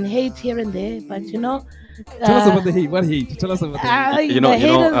 There's been hate here and there, but Tell us about the hate. What hate? Tell us about the hate. The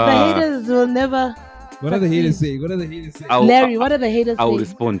haters will never. What are the haters saying? Larry, what are the haters saying? I'll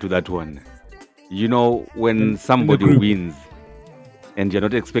respond to that one. You know, when somebody wins and you're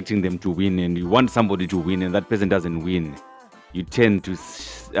not expecting them to win and you want somebody to win and that person doesn't win, you tend to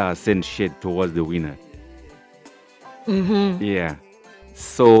send shit towards the winner. Mm-hmm. Yeah.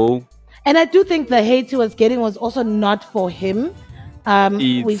 So... And I do think the hate he was getting was also not for him.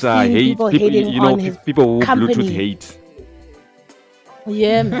 We've seen hate. people hating on his people who company. Bluetooth hate.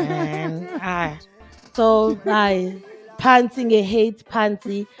 Yeah, man. Pantsing a hate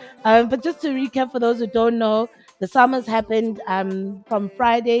pantsy. But just to recap for those who don't know, the summers happened from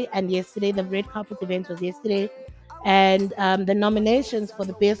Friday and yesterday. The red carpet event was yesterday. And the nominations for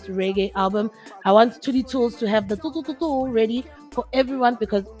the best reggae album, I want Thuli Tools to have the ready for everyone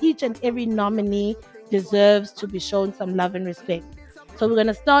because each and every nominee deserves to be shown some love and respect. So we're going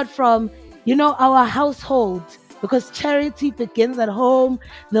to start from, our household, because charity begins at home.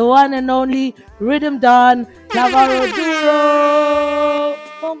 The one and only Rhythm Don Navarro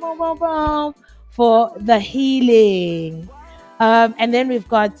Duro for The Healing. And then we've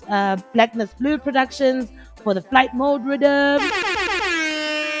got Blackness Blue Productions for the Flight Mode Rhythm.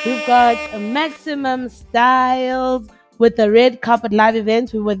 We've got Maximum Styles with the Red Carpet Live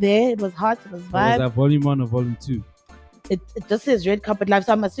event. We were there. It was hot. It was vibe. Was that volume 1 or volume 2? It just says Red Carpet Live,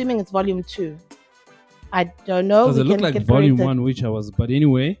 so I'm assuming it's volume 2. I don't know. Because it looked like volume 1, which I was. But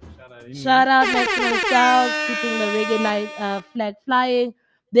anyway. Shout out Maximum Styles, keeping the reggae light flag flying.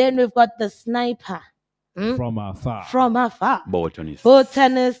 Then we've got the Sniper. From afar. Botanist,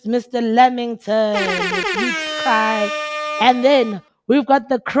 Mr. Lamington with Youth Cry. And then we've got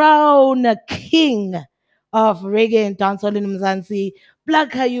the crown king of reggae and dancehall in Mzansi,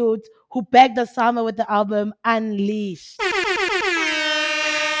 Blakka Youth, who bagged the summer with the album Unleashed.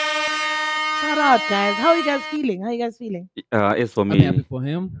 Shout out, guys. How are you guys feeling? As for me, I'm happy for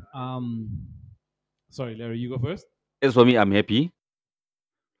him. Sorry, Larry, you go first. As for me, I'm happy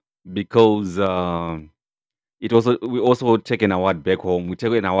because we also take an award back home. We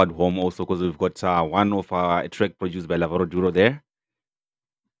take an award home also because we've got one of a track produced by Lavaro Duro there.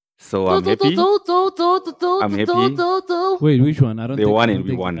 So I'm happy. I'm happy. Wait, which one? I don't. The think, one I and don't we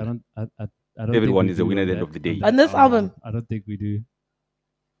think, won. I don't Everyone think is a winner at the end of the day. On this album? I don't think we do.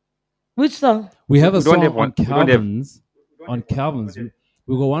 Which song? We have a We don't song have one. on Calvin's. On Calvin's.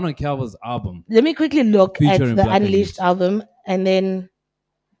 We got one on Calvin's album. Let me quickly look at Featuring the Blakka Unleashed Youth. album and then.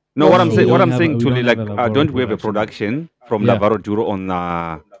 No, what I'm saying, we Thuli, don't have a Lavaro don't we have a production from Lavaro Duro on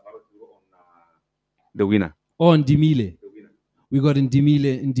the winner? Oh, in Dimile. We got in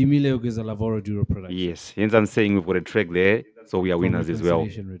Dimile is a Lavaro Duro production. Yes, hence I'm saying we've got a track there, so we are winners as well.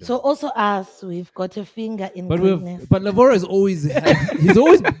 So also us, we've got a finger in But greatness. but Lavaro is always he's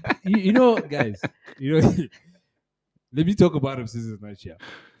always guys. Let me talk about him since it's not here.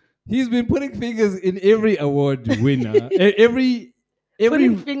 He's been putting fingers in every award winner. every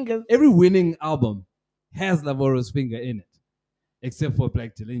winning album has Lavaro's finger in it, except for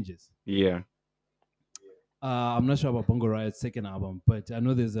Black Challenges. Yeah. I'm not sure about Bongo Riot's second album, but I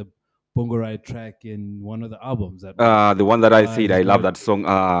know there's a Bongo Riot track in one of the albums. The one that I said, I love that song.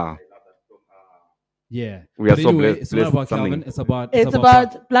 Yeah. We are But so anyway, blessed. It's not about something. Calvin. It's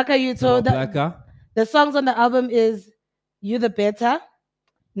about Blakka Youth. So Blakka. the songs on the album is You the Better,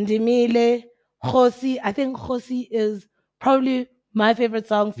 Ndimile, Khosi. I think Khosi is probably my favorite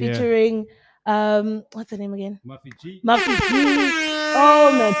song featuring what's her name again? Muffy G.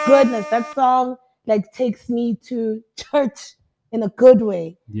 Oh my goodness, that song takes me to church in a good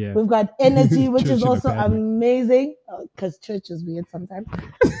way. Yeah. We've got Energy, which Church is in a also bad way. amazing because church is weird sometimes.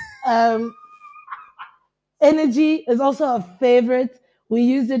 Energy is also a favorite. We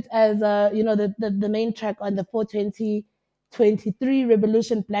used it as the main track on the 42023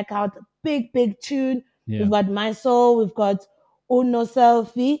 Revolution Blackout. Big tune. Yeah. We've got My Soul. We've got Uno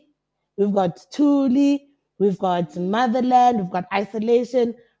Selfie. We've got Thuli. We've got Motherland. We've got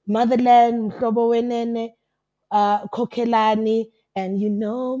Isolation. Motherland, Mhlobo Wenene, Kokelani, and You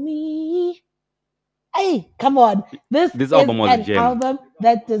Know Me. Hey, come on. This is album was a an gem. album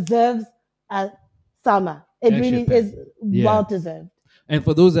that deserves a summer. It Actually, really Pat. is Yeah. well deserved. And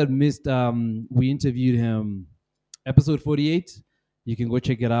for those that missed, we interviewed him, episode 48. You can go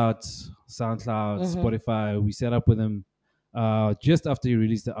check it out, SoundCloud, Mhm. Spotify. We set up with him just after he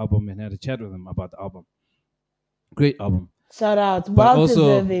released the album and had a chat with him about the album. Great album. Shout out. But Well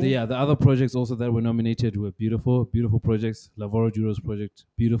also, deserving. the other projects also that were nominated were beautiful, beautiful projects. Lavoro Juro's project,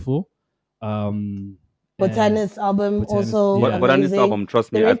 beautiful. Botanist album also But amazing. Botanist album,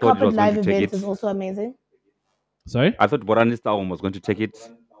 trust me, the I Red thought it Carpet was going Live to take event it. is also amazing. Sorry? I thought Botanist album was going to take it.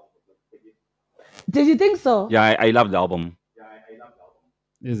 Did you think so? Yeah, I love the album.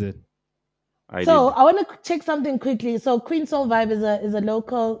 Is it? I So did. I want to check something quickly. So Queen Soul Vibe is a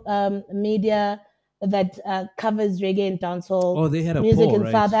local media that covers reggae and dancehall Oh, they had a music poll, in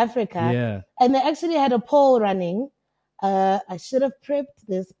right? South Africa. Yeah. And they actually had a poll running. I should have prepped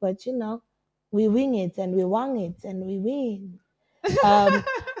this, but we wing it and we wang it and we win.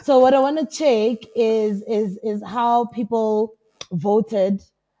 So what I want to check is how people voted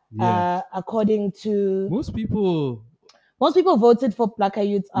Yeah. according to Most people voted for Blakka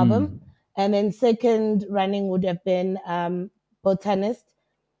Youth's album, and then second running would have been Botanist,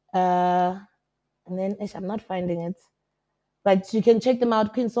 and then I'm not finding it, but you can check them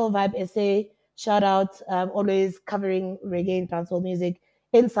out. Queen Soul Vibe SA, shout out, always covering reggae and dancehall music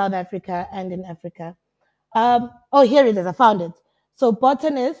in South Africa and in Africa. Oh, here it is. I found it. So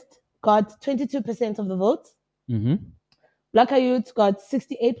Botanist got 22% of the votes. Mm-hmm. Blakka Youth got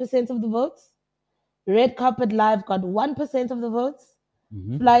 68% of the votes. Red Carpet Live got 1% of the votes.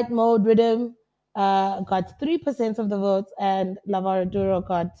 Mm-hmm. Flight Mode Rhythm got 3% of the votes. And Lavaraduro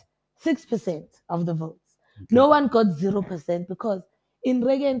got 6% of the votes. No one got 0% because in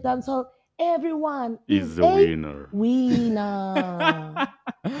reggae and dancehall, everyone Is a a winner.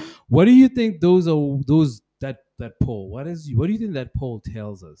 What do you think that poll? What do you think that poll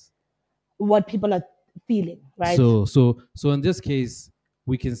tells us? What people are feeling, right? So in this case,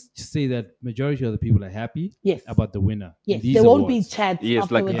 we can say that majority of the people are happy about the winner. Yes, in there these won't awards. be chats Yes,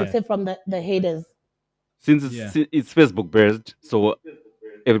 afterwards like- except from the haters. Since it's Facebook based, so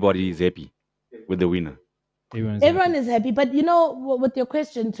everybody is happy with the winner. Everyone is happy, but with your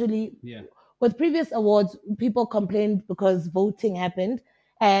question, Thuli, with previous awards, people complained because voting happened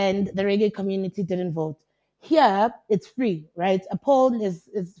and the reggae community didn't vote. Here, it's free, right? A poll is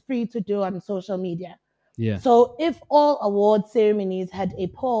free to do on social media. Yeah. So if all award ceremonies had a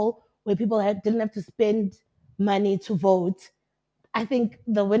poll where people didn't have to spend money to vote, I think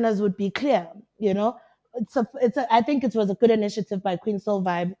the winners would be clear. I think it was a good initiative by Queen Soul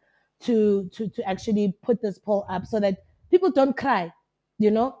Vibe to actually put this poll up so that people don't cry,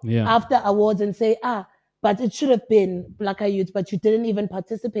 after awards and say, but it should have been Blakka Youth, but you didn't even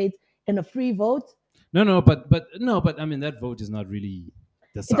participate in a free vote. But I mean that vote is not really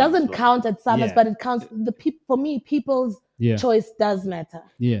the It doesn't count at Summers, Yeah. but it counts. For me, people's choice does matter.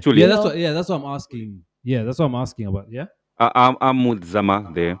 Yeah. Truly. That's what I'm asking. Yeah, that's what I'm asking about. Yeah. I'm with Zama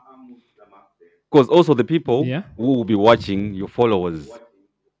there. Because also the people who will be watching your followers,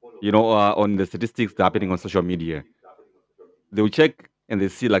 on the statistics that are happening on social media, they will check and they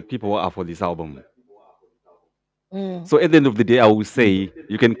see like people are for this album. So at the end of the day, I will say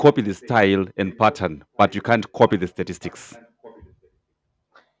you can copy the style and pattern, but you can't copy the statistics.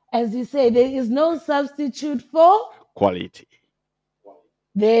 As you say, there is no substitute for Quality.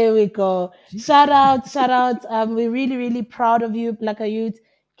 There we go. Shout out. We're really, really proud of you, Blakka Youth.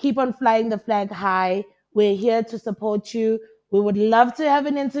 Keep on flying the flag high. We're here to support you. We would love to have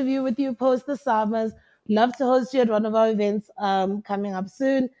an interview with you post the summers. Love to host you at one of our events coming up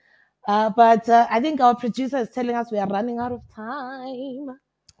soon. But I think our producer is telling us we are running out of time.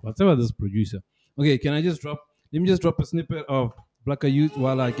 What's about this producer? Okay, let me just drop a snippet of Blakka Youth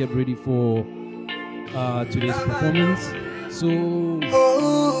while I get ready for today's performance. So,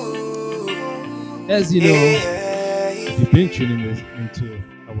 as you know, if you've been tuning into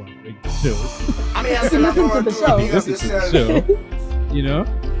our regular show, listen to the show. Listen to the show.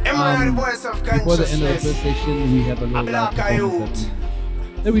 Before the end of the first section, we have a little live performance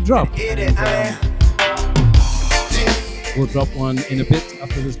that we drop. We'll drop one in a bit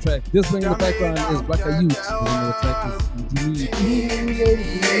after this track. This thing in the background is Blakka Youth. The name of the track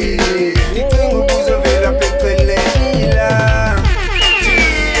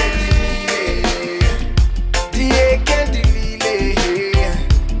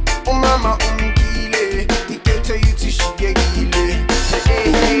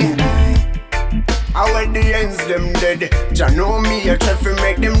Our the ends them dead. Jah know me you try to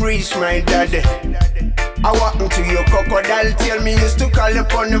make them reach my daddy. I walk into your crocodile tail. Me used to call you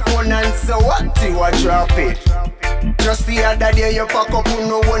on the phone and say what you a drop it. Just the other day you pack up who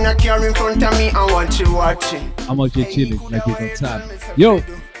no one carry in front of me. I want you watching. I'm out here chilling like it's on time. Yo.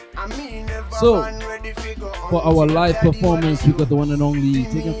 So for our live performance, we got the one and only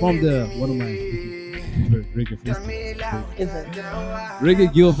taken from the one of my Reggae Festival. Reggae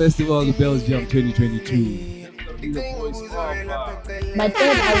Guild Festival of Belgium 2022. My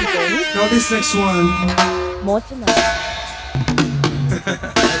third album. Now this next one. More tonight.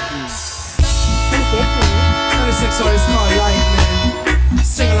 Now this next one is called Light, man.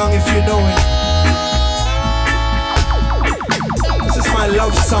 Sing along if you know it. This is my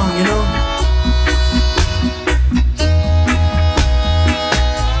love song, you know.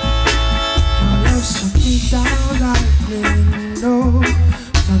 Your love struck me down lightning, no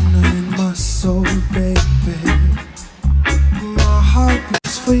thunder in my soul, baby. My heart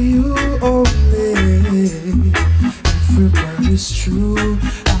beats for you only. Every word is true.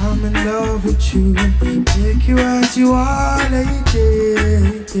 I'm in love with you. Take you as you are,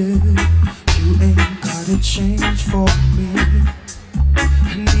 lady. You ain't gotta change for me.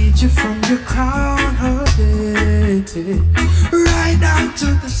 I need you from your crown, honey, right down to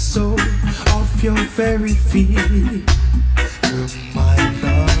the sole of your very feet. You're my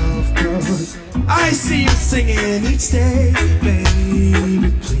love, girl. I see you singing each day,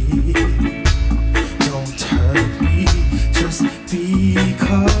 baby, please don't hurt me just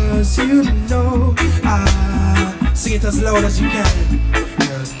because you know I sing it as loud as you can.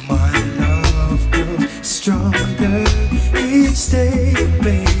 You're my love, girl, stronger each day,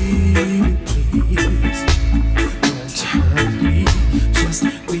 baby, please don't hurt me just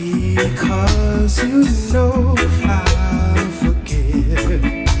because you know I'll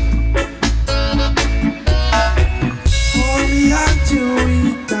forgive. Only until we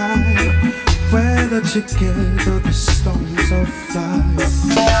die, whether together the storms of life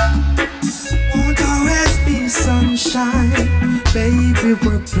won't always be sunshine, baby,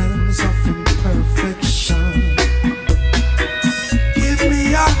 we're blends of imperfection. Give me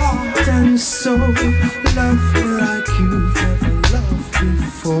your heart and soul, love me like you've never loved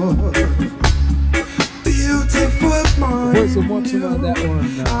before. Beautiful morning,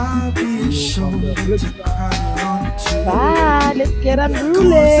 I'll be a shoulder to cry on to. Bye, let's get unruly. Come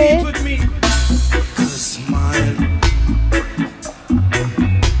on, say it with me. Smile.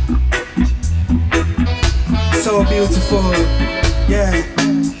 So beautiful, yeah.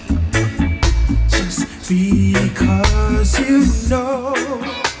 Just because you know.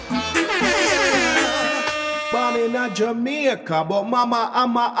 Born in a Jamaica, but mama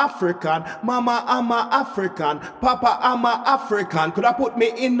I'm a African. Mama I'm a African. Papa I'm a African. Could I put me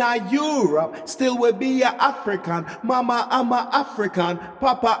in a Europe? Still will be a African. Mama I'm a African.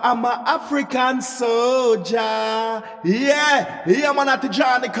 Papa I'm a African soldier. Yeah man at the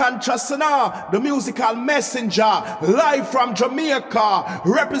Johnny Contrast now. The musical messenger, live from Jamaica,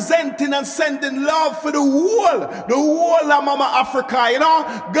 representing and sending love for the whole of Mama Africa, you know,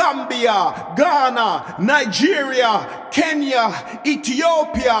 Gambia, Ghana, Nigeria, Kenya,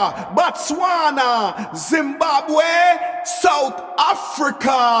 Ethiopia, Botswana, Zimbabwe, South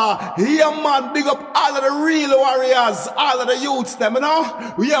Africa. Yeah, man, big up all of the real warriors, all of the youths, them, you know.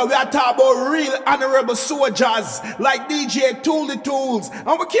 Yeah, we are talking about real honorable soldiers like DJ Thuli Thulz.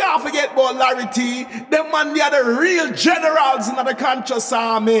 And we can't forget about Larry T. Them, man, they are the real generals in the conscious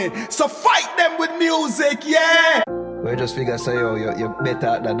army. So fight them with music, yeah. We just figure say you're better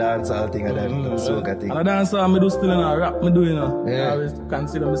at the dancehall thing than the soca thing. And the dancehall me do still in a rap me do, you know. Yeah. I always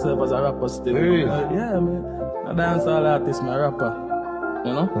consider myself as a rapper still. Really? Yeah, man. The dancehall artist, my rapper.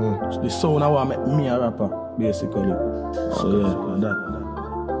 You know? The sound I want make me a rapper, basically. So yeah, that.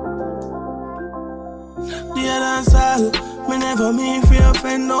 Dear dancehall, me never mean fi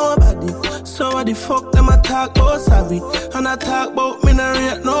offend nobody. So what the fuck them a talk about savvy? And I talk about me no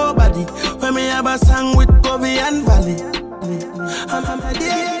rate nobody. When me have a song with Bobby and Valley.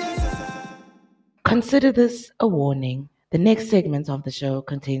 Consider this a warning. The next segment of the show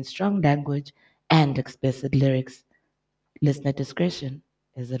contains strong language and explicit lyrics. Listener discretion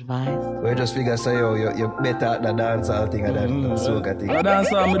is advised. We just figure say you're better at the dancehall thing than the soca thing. The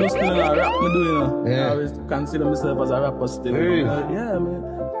dancehall me do still in a rap me do, you know. Yeah. I always consider myself as a rapper still. Really? Yeah, man.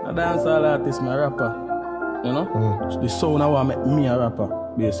 The dancehall artist, my rapper. You know? The sound I want make me a rapper,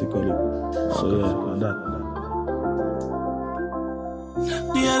 basically. So yeah, that.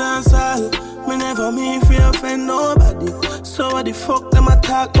 Dear dancehall, me never mean fi offend nobody. So what the fuck them a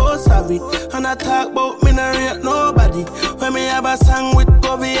talk about savvy? And I talk about me no rate nobody. When me have a song with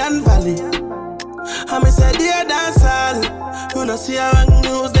Bobby and Valley. I me say dear dancehall, you know see her wrong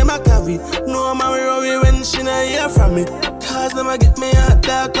news them a carry. No man worry when she not hear from me, cause them a get me hot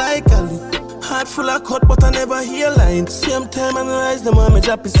dark like Colli. Heart full of cut but I never hear line. Same time and rise them on me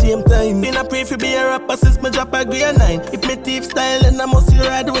drop the same time. Been a pray for be a rapper since me drop a grade 9. If me thief style and I must see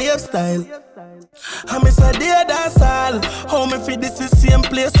ride the wave style. I me say dear dancehall, how me fit this is same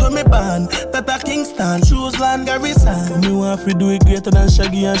place where me born. That a Kingston, Shoes Land, Garrison. Me want to do it greater than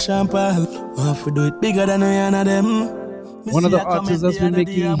Shaggy and Sean Paul. Want to do it bigger than any of them. One of the artists that's been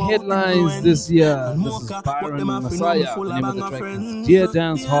making headlines this year. This is Byron Messiah. The name of the track is Dear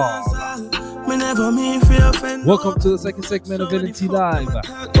Dancehall. Welcome to the second segment of LNTLive.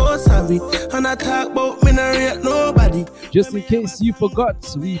 Just in case you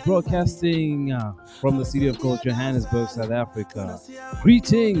forgot, we broadcasting from the city of Gold, Johannesburg, South Africa.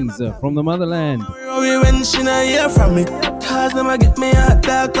 Greetings from the motherland. When she not hear from me, cause them a get me hot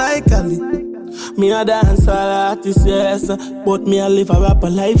dark like Colli. Me a dancehall artist, yes, but me a live a rapper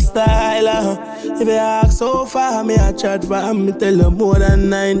lifestyle. If you ask so far, me a chat for me tell you more than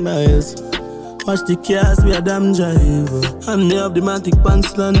 9 miles. Watch the cars, we a damn drive, and me have the matic pants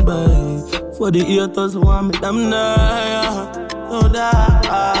stand by. For the haters who want me damn nah.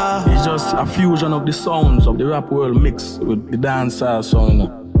 It's just a fusion of the sounds of the rap world mixed with the dancehall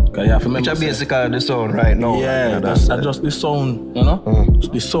sound. Cause you have to make basically the sound right now. Yeah, that's just the sound, you know? It's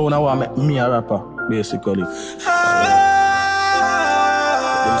the sound I want to make me a rapper, basically. Them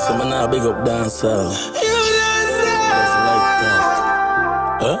say man I big up dancehall. Just like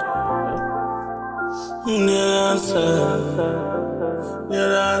that. Huh?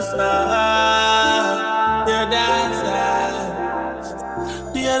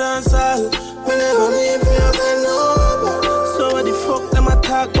 Dancehall, we never leave your friend over. So what the fuck them a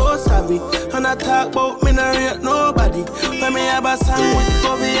talk about savvy? And I talk about me not rate nobody. When me have a song with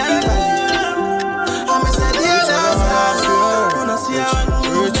Bobby and Valley. I'm a say dear dancehall, wanna see how I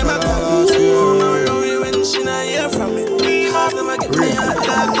move them a carry. When she not hear from me, cause them a get me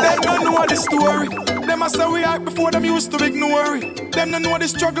hot. They don't know the story. Them a say we hype before them used to ignore it. Them don't know the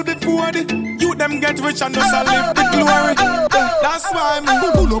struggle before the you them get rich and just a live the glory. That's why me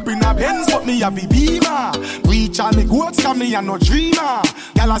pull up in a Benz, but me have a Beamer. Reach all me goats, cause me a no dreamer.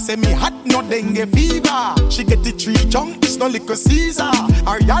 Y'all say me hot, no dengue fever. She get the tree junk, it's no liquor Caesar.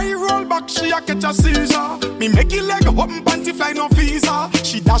 Her eye roll back, she a catch a seizure. Me make it leg up and panty fly no visa.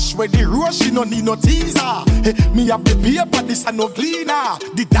 She dash with the road, she no need no teaser. Hey, me have the paper, this a no cleaner.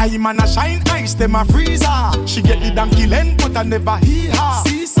 The diamond a shine, ice them a freezer. She get the donkey length, but I never hear her.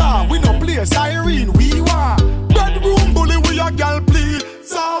 Caesar, we no play siren, we want. Bedroom bully, we a gal please.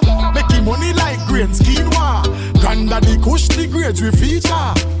 So, making money like grains, quinoa. Granddaddy kush the grades we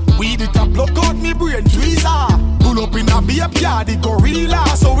feature. We did a block out me brain tweezer. Pull up in a beer yard, the gorilla.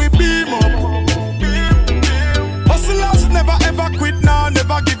 So we beam up. Hustlers never ever quit now,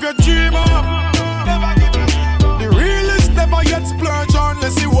 never give your dream up. The realest never yet splurge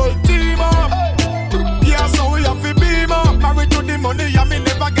unless you will team up. Yeah, so we have to beam up. Married to the money, yeah, me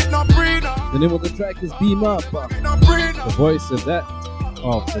never get no prenup. The name of the track is Beam Up. The voice of that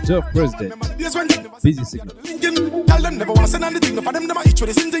of the Turf President. Busy signal. Tell them never wanna send anything. For them, never each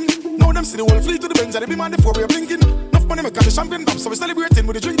with the same thing. Now them see the whole fleet to the Benz and they be man before we are blinking. Enough money make the champagne pop, so we celebrating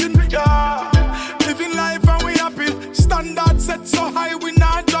with the drinking. Yeah, living life and we happy. Standard set so high we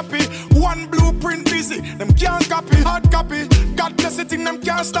not drop it. One blueprint busy, them can't copy. Hard copy, God bless it, thing them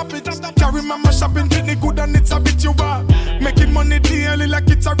can't stop it. Carry mama shopping, pretty good and it's habitual. Making money daily like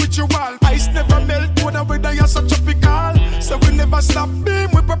it's a ritual. Ice never melt, whether you're so tropical. So we never stop beam,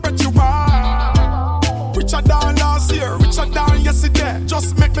 we perpetual. Richer than last year, richer than yesterday.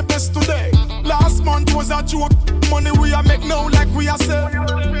 Just make the best today. Last month was a joke. Money we are make now like we are sell.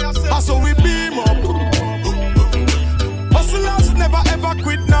 So we beam up. Hustlers never ever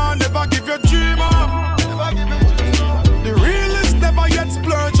quit now, never give your dream up. The realest never yet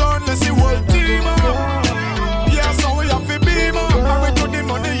splurge unless you will team up. Yeah, so we have to beam up. Married to the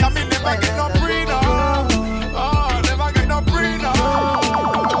money, yeah, me never get no prenup. Oh, never get no prenup.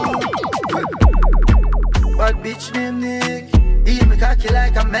 Bad bitch named Nick, eat me cocky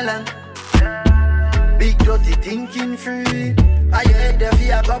like a melon. Big dirty thinking free, I head there for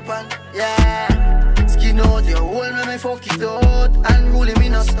your boppan, yeah. Skin out your hole, me fuck it out, and ruling me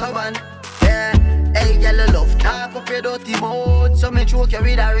no stubborn, yeah. Hey, girl, you love talk up your dirty mouth, so me choke you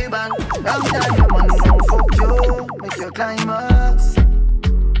with a ribbon. Long time your man won't fuck you, make you climax.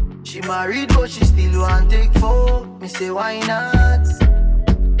 She married but she still want take fuck, me say why not?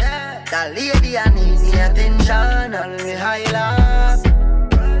 Yeah, that lady I need the attention, and me highlight.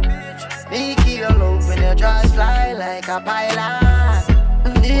 Me keep your love when your jaws fly like a pilot.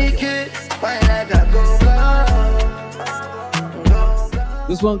 Nikki, why like a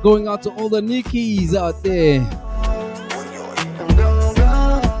This one going out to all the Nikis out there.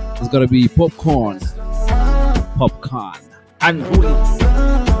 It's gotta be popcorn. Popcorn. And Thuli.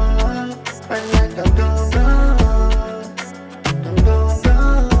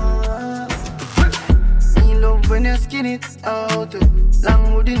 When you skin it out,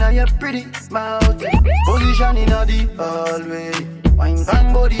 long wood in your pretty mouth, position in the hallway, wine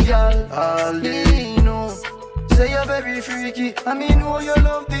and body girl all day. You know, say you're very freaky. I mean, oh, you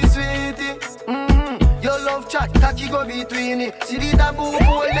love this sweetie. Your love chat, tacky go between it. See the taboo,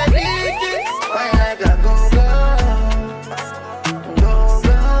 pull the dicky. Wine like a go,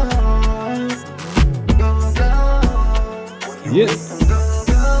 Yes.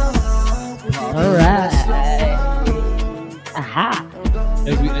 All right. Aha.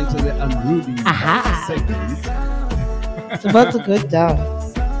 As we enter the unruly segment. It's about to go down.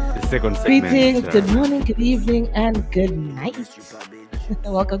 The second segment. Greetings, good morning, good evening, and good night.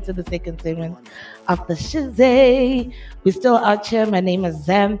 Welcome to the second segment of the Shizay. We're still out here. My name is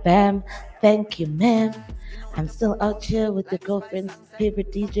Zam Bam. Thank you, ma'am. I'm still out here with your girlfriend's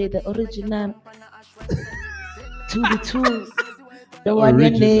favorite DJ, the original. Thulz. The one your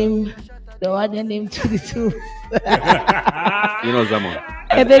name Thulz. You know, Zaman.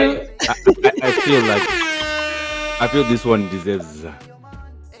 I feel this one deserves.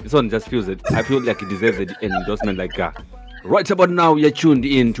 This one just feels it. I feel like it deserves an endorsement. Like right about now, you're tuned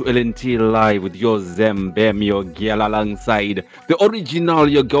in to LNTLive with your Zembem, your girl alongside the original,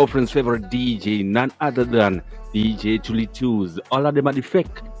 your girlfriend's favorite DJ, none other than DJ Thulz. All of them are the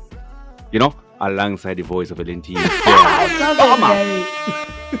fake. You know, alongside the voice of LNT.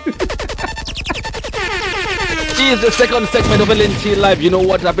 Is the second segment of LNTLive. You know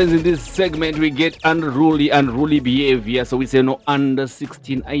what happens in this segment? We get unruly behavior. So we say no under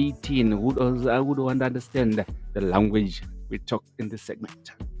 16, 18. Who don't understand the language we talk in this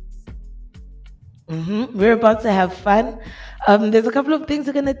segment? We're about to have fun. There's a couple of things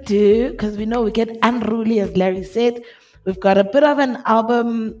we're gonna do because we know we get unruly, as Larry said. We've got a bit of an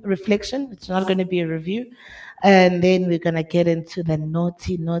album reflection. It's not going to be a review. And then we're going to get into the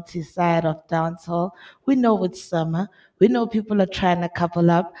naughty side of dancehall. We know it's summer. We know people are trying to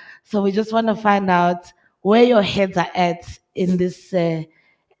couple up. So we just want to find out where your heads are at in this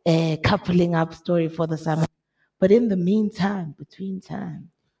coupling up story for the summer. But in the meantime, between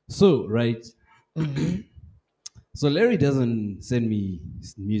time. So, right. So Larry doesn't send me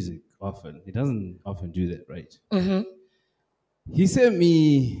music often. He doesn't often do that, right? He sent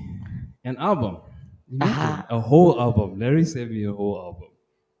me an album. A whole album. Larry sent me a whole album.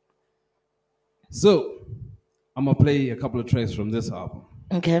 So, I'm going to play a couple of tracks from this album.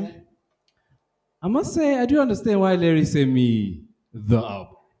 Okay. I must say, I do understand why Larry sent me the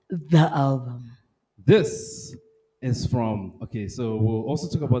album. The album. This is from, okay, so we'll also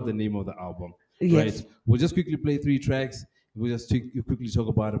talk about the name of the album. Yes. Right? We'll just quickly play 3 tracks. We'll just quickly talk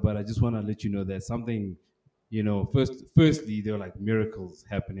about it, but I just want to let you know that something, you know, firstly, there are like miracles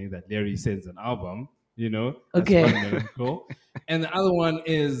happening that Larry sends an album, you know. Okay. That's one miracle. And the other one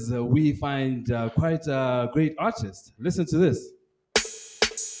is we find quite a great artist. Listen to this.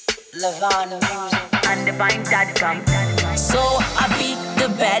 UNDEFYND.com. So I beat the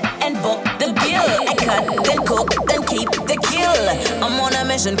bed and book the bill. I cut, then cook, then keep the kill. I'm on a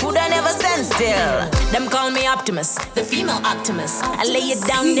mission, could I never stand still? Them call me Optimus, the female Optimus. I lay it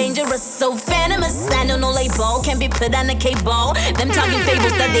down dangerous, so venomous. I know no label can be put on a cable. Them talking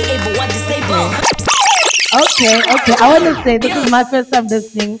fables that they able what disable. Okay. I want to say this is my first time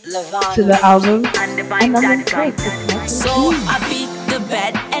listening to the album, and I'm impressed. So I beat the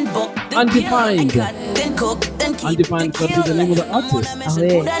bed and book the Undefined. then cook, then keep Undefined could be the name of the artist.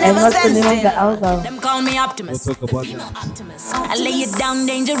 And what's the name of the album? Them call me Optimus. We'll talk about that. I lay it down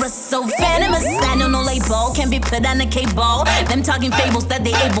dangerous, so venomous. I know no label can be put on a cable. Them talking fables that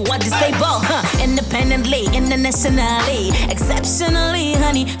they able what disable. Independently, internationally, exceptionally,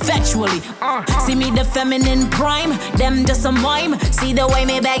 honey, factually. See me the feminine prime, them just a mime. See the way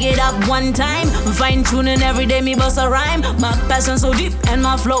me bag it up one time. Fine tuning every day, me bust a rhyme. My passion so deep and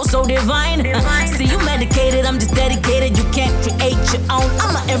my flow so divine. See you medicated, I'm just dedicated. You can't create your own,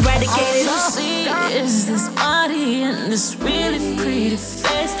 I'ma eradicate it. All you see is this body and this really pretty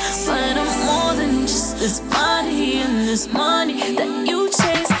face, but I'm more than just this body and this money that you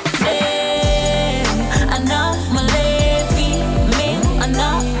chase. Hey, I know my lady, me, I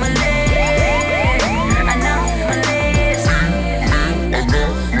know my lady, I know my lady, I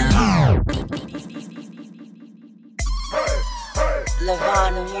know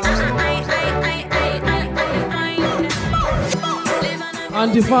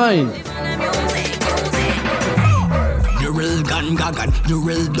Undefined. The real gun Gagan, the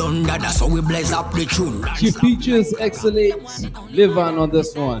real done that, that's how we blaze up the tune. She features excellence. Live on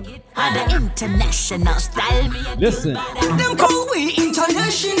this one. The international style. Listen. Them call we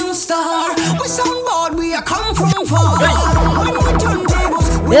international star. We sound board, we are come from far. When we turn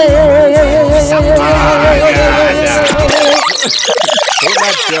tables, we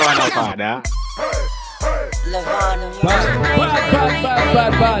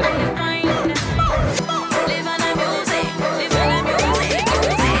Bad.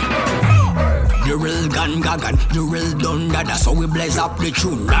 the real Gagan, the real done that, that's how we blaze up the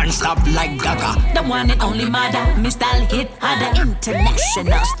tune. Non-stop like Gaga. The one and only mother, me style hit harder.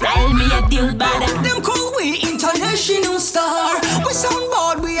 International style, me a deal bad. Them call we international star. We sound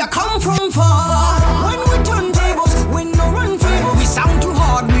board, we are come from far. When we turn tables, we no run favor. We sound too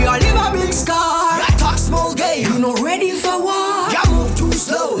hard, we all leave a big scar. I talk small game, you no ready for war. You move too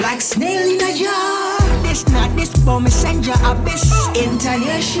slow, like snail in a jar. This not this, but me send you abyss.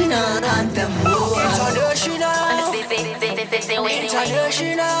 International anthem.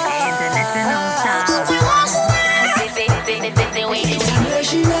 International.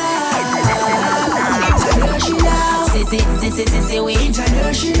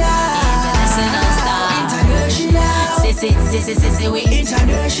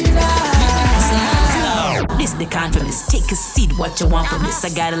 This the confidence. Take a seat, what you want from this. I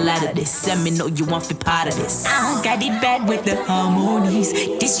got a lot of this. Let me know you want to be part of this. I got it bad with the harmonies.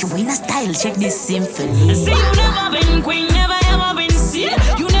 This you ain't a style, check this symphony. See, you never been queen, never ever been seen.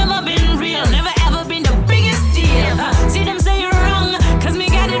 You never been real, never ever been the biggest deal. See them say you're wrong, cause me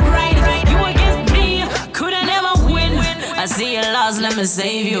got it right. You against me, coulda never win. I see you lost, let me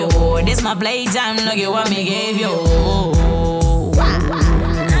save you. This my playtime, look at what me gave you.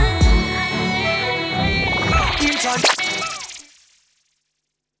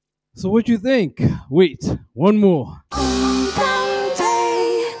 So what you think? Wait, one more.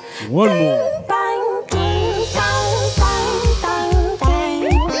 One more.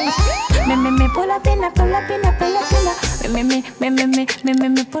 Me pull up in a. Me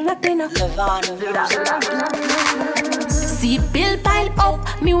pull up in a. See bill pile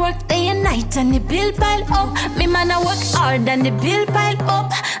up, me work day and night and the bill pile up. Me man I work hard and the bill pile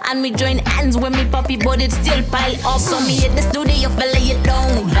up. And we join hands when me poppy but it still pile up. So me hit the studio for lay it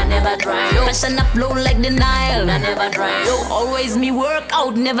down. I never dry. Passion up flow like the Nile. I never dry. Always me work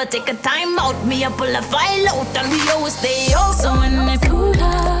out, never take a time out. Me I pull a file out and we always stay up. So when I pull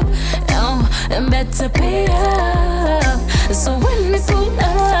up, I'm better pay up. So when we pull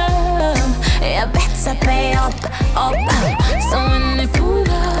up, I better pay up. So when I pull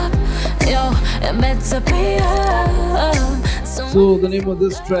up, I better pay up. So the name of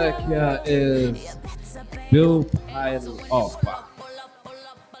this track is Bill Pile Up.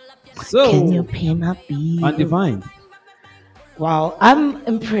 So can you pay my bill? Undefined. Wow, I'm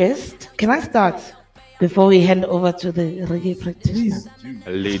impressed. Can I start before we hand over to the reggae practitioner?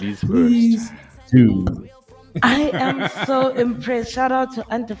 Ladies Please first. Do. I am so impressed. Shout out to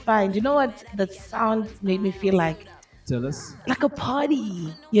Undefined. You know what? The sound made me feel like? Tell us. Like a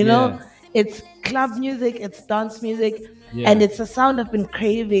party. You know? It's club music, it's dance music, and it's a sound I've been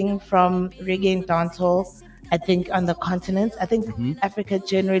craving from reggae and dancehall, I think, on the continent. I think Africa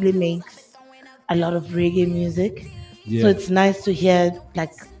generally makes a lot of reggae music. So it's nice to hear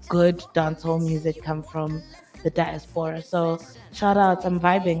like good dancehall music come from the diaspora. So shout out, I'm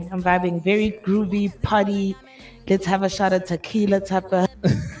vibing. Very groovy, party. Let's have a shot of tequila type of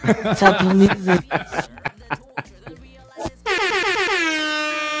music.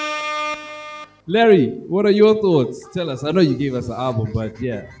 Larry, what are your thoughts? Tell us. I know you gave us an album, but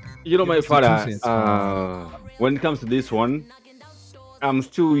You know, my father, when it comes to this one, I'm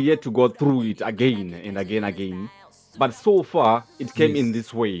still yet to go through it again and again. But so far, it came in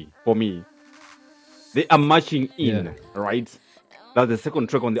this way for me. They are marching in, right? That's the second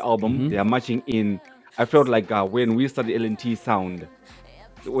track on the album. They are marching in. I felt like when we started LNT Sound,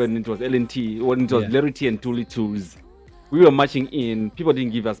 when it was LNT, when it was Larry T and Thuli Tools, we were marching in. People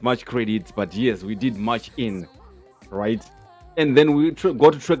didn't give us much credit, but yes, we did march in, right? And then we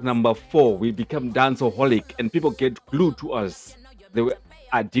got to track number 4. We become danceaholic, and people get glued to us. They were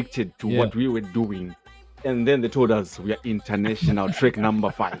addicted to what we were doing. And then they told us we are international. Track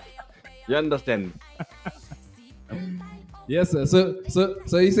number 5. You understand? Yes, sir.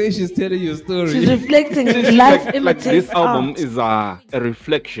 So you say she's telling you a story. She's reflecting life. Like this album is a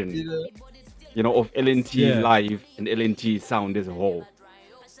reflection, you know, of LNT Live and LNT Sound as a whole.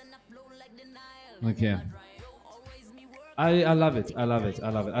 Okay. I love it.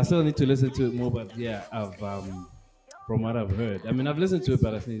 I still need to listen to it more, but I've from what I've heard. I mean, I've listened to it,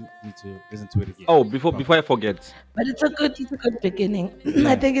 but I think I need to listen to it again. Oh, before I forget. But it's a good beginning.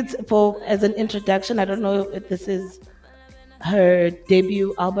 I think it's as an introduction. I don't know if this is her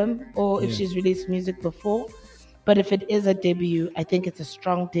debut album or if she's released music before. But if it is a debut, I think it's a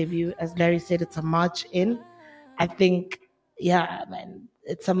strong debut. As Larry said, it's a march in. I think, man,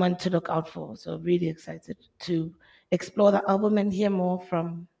 it's someone to look out for. So really excited to explore the album and hear more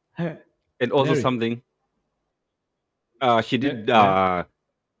from her. And also something, she did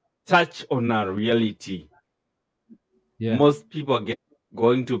touch on a reality. Yeah. Most people are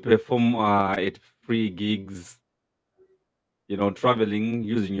going to perform at free gigs, traveling,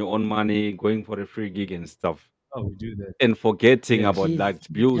 using your own money, going for a free gig and stuff. Oh, we do that. And forgetting Yeah, about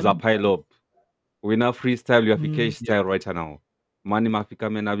that, bills are pile up. We now freestyle, you have a style right now. Money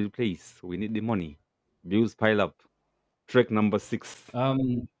Mafika men will place. We need the money. Bills pile up. Track number 6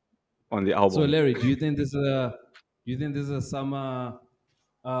 on the album. So Larry, do you think this is a summer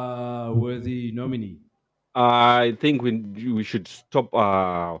worthy nominee? I think we should stop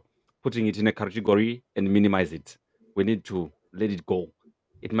putting it in a category and minimize it. We need to let it go.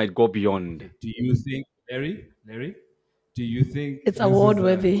 It might go beyond. Do you think, Larry? Do you think it's award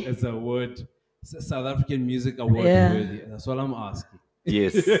worthy? It's award South African music award worthy. That's what I'm asking.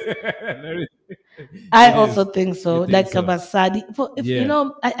 Yes. Larry, I also think so. Like a Basadi.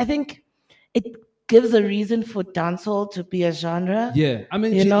 I think it gives a reason for dancehall to be a genre. Yeah, I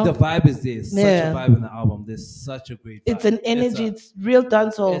mean, the vibe is there. Such a vibe in the album. There's such a great vibe. It's an energy. It's real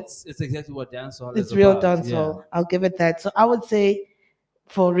dancehall. It's exactly what dancehall is. It's real about. dancehall. Yeah. I'll give it that. So I would say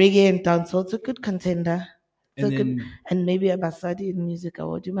for reggae and dancehall, it's a good contender. And maybe a Basadi in music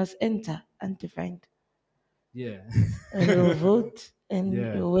award. You must enter undefined. Yeah. And you'll vote and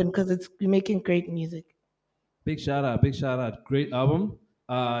you'll win because you're making great music. Big shout out. Great album.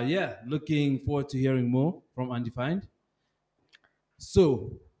 Looking forward to hearing more from Undefined.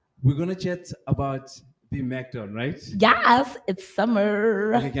 So we're gonna chat about the Macdon, right? Yes, it's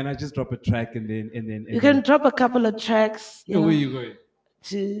summer. Okay, can I just drop a track and then you can drop a couple of tracks. Where are you going?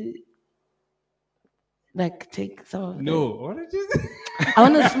 To take some of No, I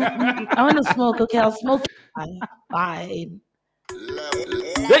want to smoke. Okay, I'll smoke. Fine.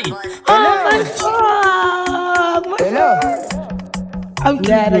 Hey. Oh my God! Hello. I'm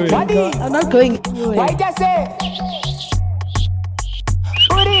glad I can go. I'm not going anywhere. Why just say?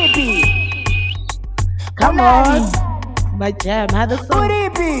 Come on. My jam. How the song?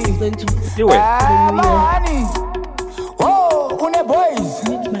 I'm going to do it. Honey. Oh, une boys.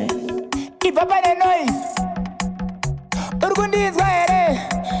 If I buy the noise. Urgundis gaere.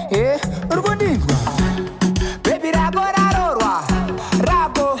 Eh, Urgundis. Baby rago rarorwa.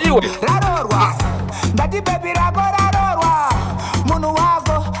 Rago. Rarorwa. Dati baby rago rarorwa. Munu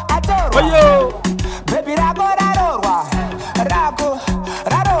wago atorwa. Baby rago rarorwa. Rago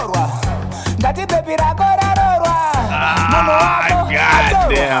rarorwa. Dati baby rago rarorwa. Munu wago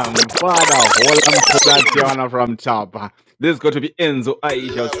goddamn. Father, hold on to that piano from top. This is going to be Enzo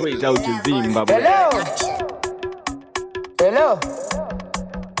Aisha straight out to Zimbabwe. Hello.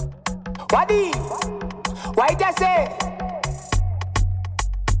 Wadi. Why just say?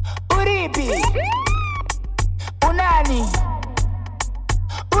 Uribi. Unani.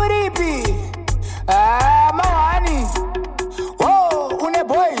 Uribi. Mawani. Oh, une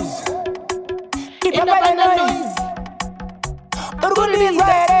boys. Ipapa noise. Urgundis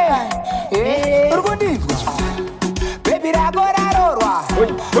gaere. Urgundis. Baby rago rarorwa.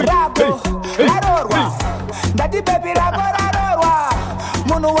 Rago rarorwa. Dati baby rago rarorwa.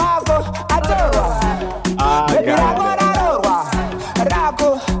 Munu wago atorwa. Baby rago rarorwa. Rago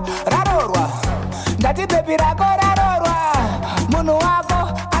rarorwa. Dati baby rago rarorwa. Munu wago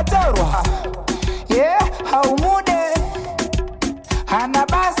atorwa. Yeah, haumude.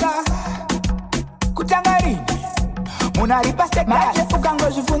 Hanabasa. Kutangari. Munaripa stekmaje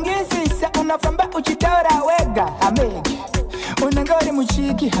ukangozvifungisisa unafamba uchitora wega ameki unenge uri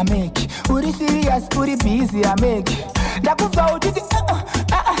muchiki hameki uri serious uri busy hameki ndakubva uchiti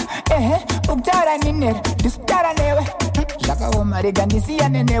ukutaura ninere ndisitara newe zvakaoma rega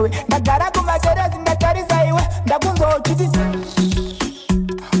ndisiyane newe ndagara kumaterasi ndatarisa iwe ndakunzwa uchiti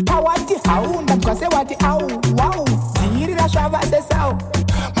pawati hau ndabva sewati au wau dziyirira zvava sesau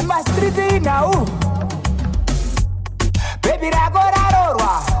mumastriti inhau baby rago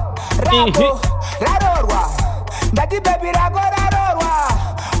rarorwa. Rago rarorwa. Dati baby rago rarorwa.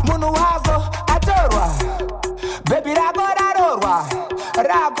 Munu wago atorwa. Baby rago rarorwa.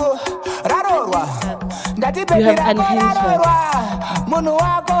 Rago rarorwa. Dati baby rago rarorwa. Munu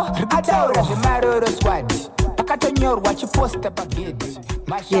wago atorwa. Maroro squad. But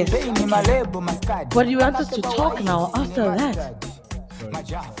you want us to talk now after that?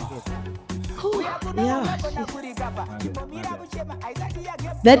 Whew, yeah.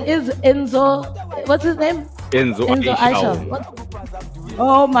 That is Enzo. What's his name? Enzo Aisha.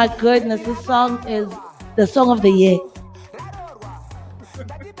 Oh my goodness, this song is the song of the year.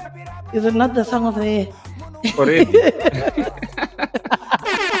 Is it not the song of the year? Already.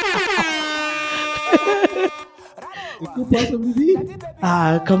 It could possibly be.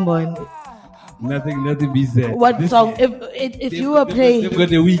 Come on. Nothing be said. What song? If you were playing, they've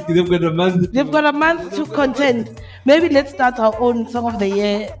got a week. They've got a month. They've got a month to contend. Maybe let's start our own song of the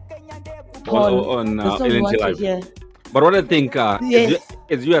year. Paul, on the song you want to hear. But what I think, Yes.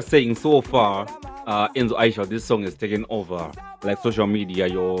 as you are saying so far, Enzo Aisha, this song is taken over like social media,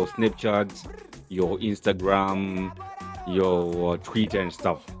 your Snapchat, your Instagram, your Twitter and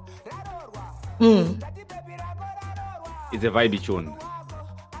stuff. It's a vibey tune.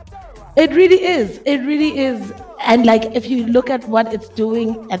 It really is. It really is. And like, if you look at what it's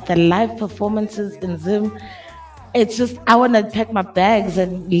doing at the live performances in Zim, it's just, I want to pack my bags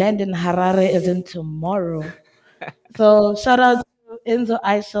and land in Harare as in tomorrow. So shout out to Enzo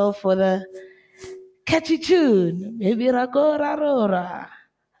Aisha for the catchy tune. Maybe Rako Rarora.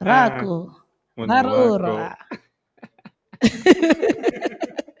 Rako. Rarora.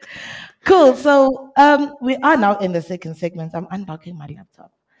 Cool. So we are now in the second segment. I'm unlocking my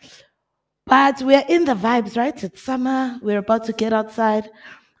laptop. But we're in the vibes, right? It's summer. We're about to get outside.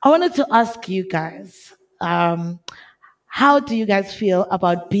 I wanted to ask you guys, how do you guys feel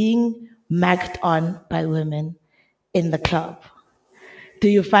about being magged on by women in the club? Do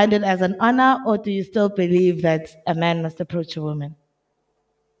you find it as an honor, or do you still believe that a man must approach a woman?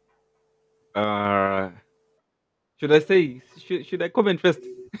 Should I say? Should I comment first?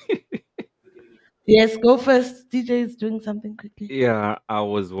 Yes, go first. DJ is doing something quickly. Yeah, I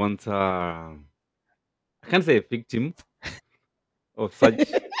was once I can't say a victim of such.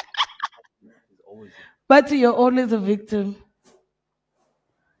 But you're always a victim.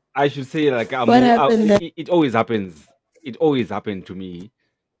 I should say like What happened then? it always happens. It always happened to me.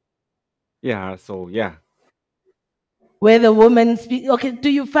 Yeah, so yeah. Where the woman speak. Okay, do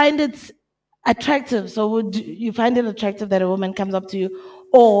you find it attractive? So would you find it attractive that a woman comes up to you,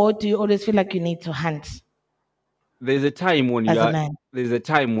 or do you always feel like you need to hunt? There's a time when As you a are man. there's a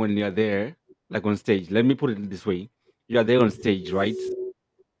time when you're there, like on stage. Let me put it this way: you are there on stage, right?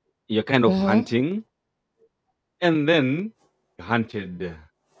 You're kind of hunting, and then you're hunted.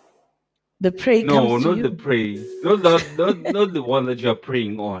 The prey No, comes to not you. the prey. Not the one that you're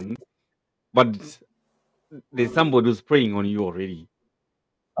preying on, but there's somebody who's preying on you already.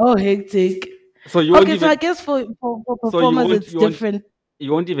 Oh, hectic. So you won't Okay, so even, I guess for so you performers won't it's different.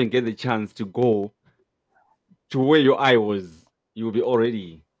 you won't even get the chance to go to where your eye was. You will be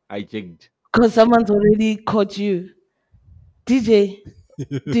already hijacked. Because someone's already caught you. DJ,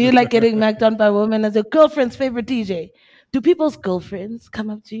 do you like getting magged on by women as your girlfriend's favorite DJ? Do people's girlfriends come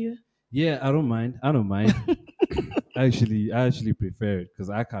up to you? Yeah, I don't mind. I actually prefer it because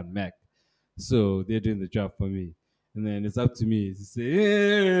I can't Mac. So they're doing the job for me. And then it's up to me to say,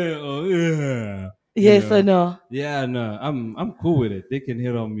 yeah, oh yeah. Yes or no? Yeah, no. I'm cool with it. They can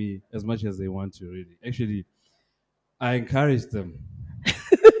hit on me as much as they want to, really. Actually, I encourage them.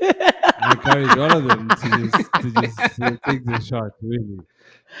 I encourage all of them to just take the shot, really.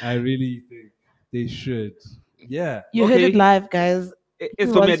 I really think they should. Yeah. You heard it live, guys. He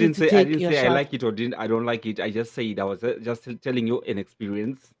It's for me. I wants you didn't to say I take didn't your say I shot. like it or I don't like it. I just said I was just telling you an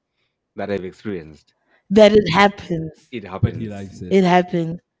experience that I've experienced. That it happens. It happens. But he likes it. It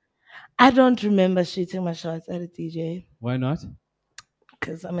happens. I don't remember shooting my shots at a DJ Why not?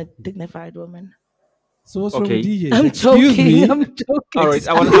 because I'm a dignified woman. So what's wrong with DJs? I'm Excuse joking. me. I'm joking. All right,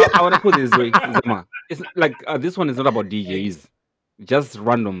 I want to put it this way, Zama. It's like this one is not about DJs, just a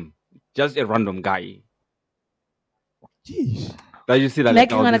random guy. Jeez. That you see that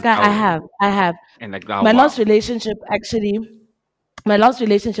Necking on a guy, I have. And like My last relationship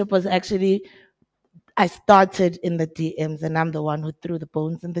was actually, I started in the DMs and I'm the one who threw the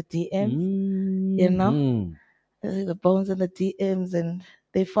bones in the DMs. You know? The bones in the DMs and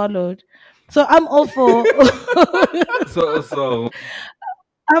they followed. So I'm all for so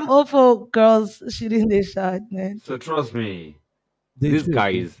I'm all for girls shooting their shot, man. So trust me, They these should.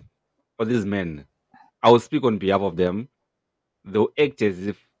 guys or these men, I will speak on behalf of them. They'll act as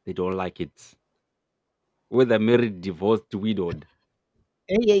if they don't like it. Whether married, divorced, widowed,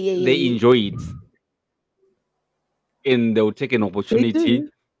 they enjoy it. And they'll take an opportunity do.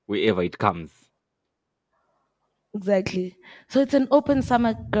 wherever it comes. Exactly. So it's an open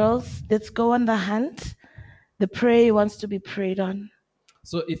summer, girls. Let's go on the hunt. The prey wants to be preyed on.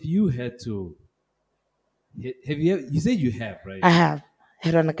 So if you had to, have you ever, you say you have, right? I have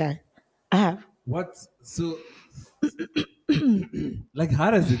hit on a guy. I have. What? So, like,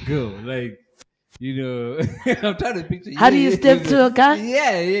 how does it go? Like, I'm trying to picture. How do you step to a guy?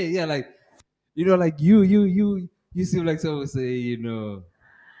 Yeah. Like, like you seem like someone would say, No,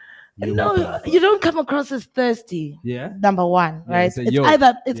 you don't come across as thirsty. Yeah. Number one, Yeah, right? say, It's yo.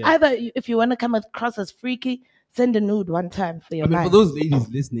 either Yeah. if you want to come across as freaky, send a nude one time for your I mean, man. for those ladies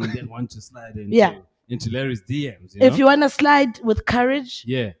listening that want to slide into Larry's DMs, If you want to slide with courage,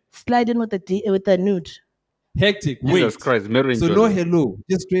 yeah, slide in with a nude. Hectic. Jesus Wait. Christ, Mary So and no Joseph. hello,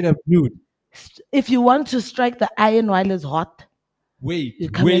 just straight up nude. If you want to strike the iron while it's hot, Wait. you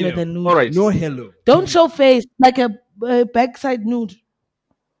come in with a nude. All right. No hello. Don't show face like a backside nude.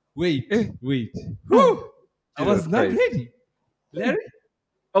 Wait. Whew. I was not Christ. ready. Larry,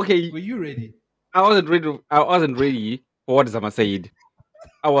 Okay, were you ready? I wasn't ready for what Zama said.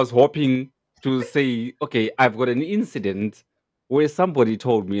 I was hoping to say, okay, I've got an incident where somebody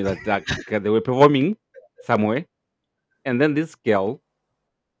told me that they were performing somewhere, and then this girl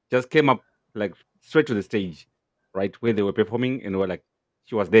just came up like straight to the stage, right where they were performing, and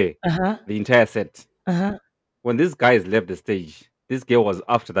she was there the entire set. When these guys left the stage, this girl was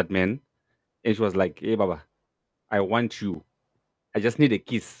after that man, and she was like, "Hey, Baba, I want you. I just need a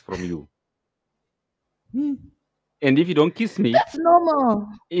kiss from you. And if you don't kiss me, That's normal.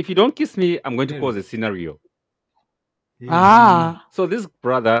 if you don't kiss me, I'm going to cause a scenario." Ah. So this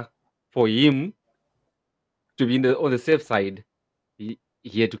brother, for him to be on the safe side, he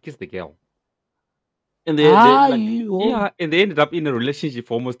had to kiss the girl. And they and they ended up in a relationship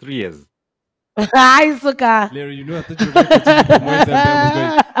for almost 3 years. Hi, Suka. Larry, I thought you were going to continue from where Zambam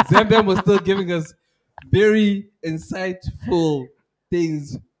was going. Zambam was still giving us very insightful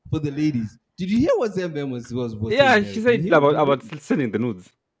things for the ladies. Did you hear what Zambam was Yeah, saying? she said about sending the nudes.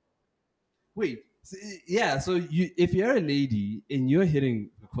 Wait, so if you're a lady and you're hitting,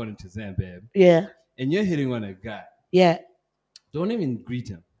 according to Zambam, and you're hitting on a guy, don't even greet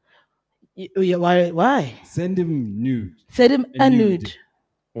him. Why? Send him nude. Send him a nude.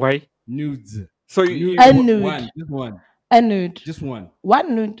 Why? Nudes. So a nude. Just one. A nude. Just one.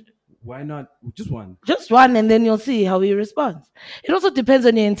 One nude. Why not? Just one. Just one, and then you'll see how he responds. It also depends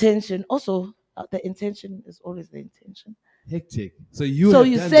on your intention. Also, the intention is always the intention. Hectic. So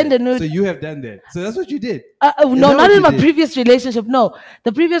you send a nude. So you have done that. So that's what you did. No, not in my previous relationship. No,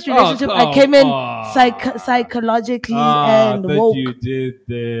 the previous relationship I came in psychologically and woke. You did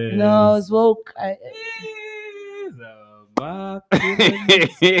that. No, I was woke. Not a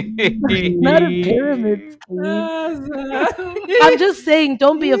pyramid scheme. I'm just saying,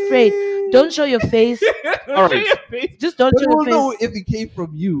 don't be afraid. Don't show your face. All right. Just don't show your face. Know if it came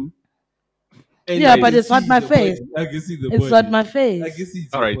from you. Yeah, but it's not my face. I can see the It's not my face. I can see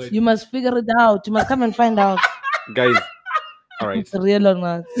all right. You must figure it out. You must come and find out. Guys, all right. It's real or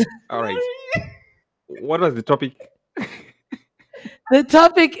not. All right. What was the topic? The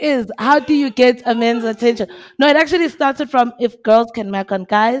topic is, how do you get a man's attention? No, it actually started from if girls can mac on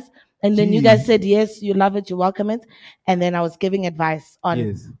guys. And then you guys said, yes, you love it, you welcome it. And then I was giving advice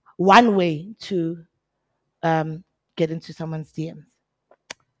on one way to get into someone's DMs.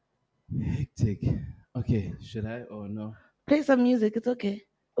 Hectic. Okay, should I or no? Play some music, it's okay.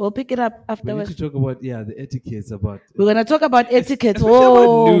 We'll pick it up afterwards. We need to talk about the etiquettes about. We're gonna talk about etiquette.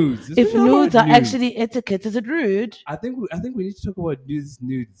 About nudes. If nudes are actually etiquette, is it rude? I think we need to talk about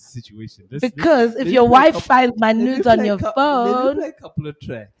nude situation. Because if your wife finds my nudes on your phone, play a couple of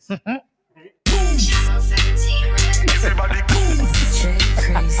tracks.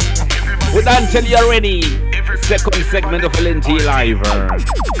 We done tell you already. Second segment of LNTLive.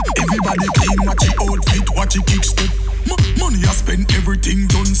 Everybody clean, watch your outfit, watch your kickstep. Money I spend, everything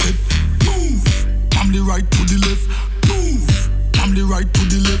done set. Move, from the right to the left. Move, from the right to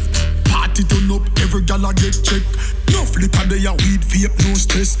the left. Party turn up, every gal I get checked. No flicker, they are weed, vape, no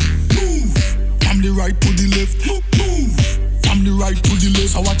stress. Move, from the right to the left. Move, from the right to the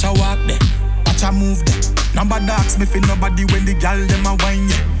left. So watch I walk there, watch I move there. Number dogs, me feel nobody when the gal them a wine,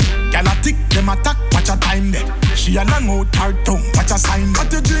 Gal a tick, them attack, watch a time there. She a long out her tongue, watch a sign.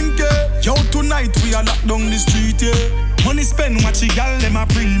 Got to drink, Yo, tonight we a lock down the street, Money spend, watch the gal, them a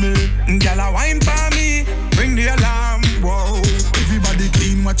pre me. Gal a wine for me, ring the alarm, whoa. Everybody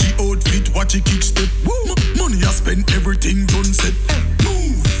clean, watch the outfit, watch the kickstep. Money I spend, everything done set.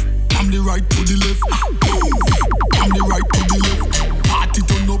 Move, from the right to the left. Move, from the right to the left. Party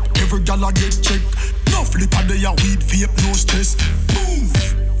turn up, every gal a get checked. No flicker, they a weed, vape, no stress. Move.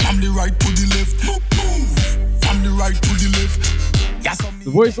 From the right to the left, move. From the right to the left. The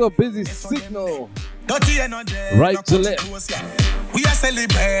voice of Busy Signal. Right to left. We are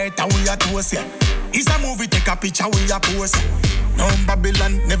celebrate and we are toast, yeah. It's a movie, take a picture, we are post. No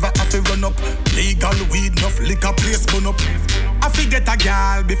Babylon, never have to run up. Legal weed, enough liquor, place burn up. I forget a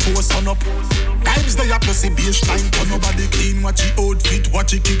girl before sun up. Vibes they are pussy baseline, but nobody clean. Watch your outfit,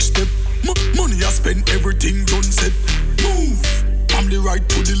 watch your kick step. Money I spend, everything done set. Move, from the right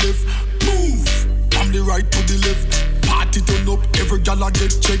to the left. Move, from the right to the left. Party turn up, every gal I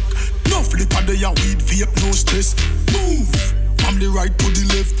get checked. No flipper, they are weed, vape, no stress. Move, from the right to the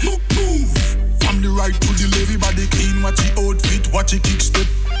left. Move, from the right to the left. Everybody clean, watch your outfit, watch your kick step.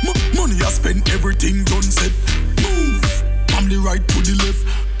 Money I spend, everything done set. Move, from the right to the left.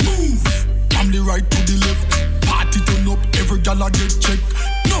 Move, from the right to the left. Party turn up, every gal I get checked.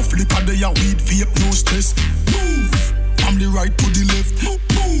 No flipper, they are weed, vape, no stress. Move, from the right to the left.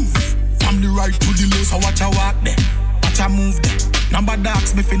 Move, from the right to the left. So watch I walk there, watch I move there. Number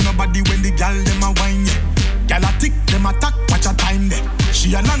dogs me fi nobody when the gal dem a wine, yeah. Gal a tick, dem attack, watch a time there.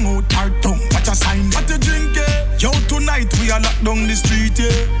 She a long out her tongue, watch a sign there. What you drink, yeah? Yo, tonight we a lock down the street,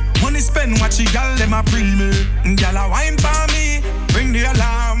 yeah. Money spend, watch the gal dem a pre me. Gal a wine for me, ring the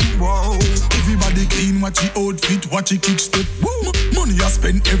alarm, whoa. Everybody clean, watch the outfit, watch the kick step. Woo. Money I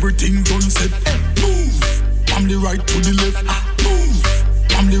spend, everything done set. Move, from the right to the left. Move,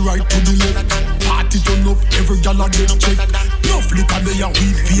 from the right to the left. Party turn up, every gal a get checked. No flipper, they are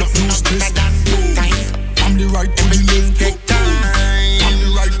weed, vape, no stress. Move, from the right to the left. From the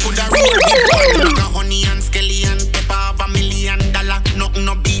right to the left. Honey and skelly and pepper of $1 million. Nothing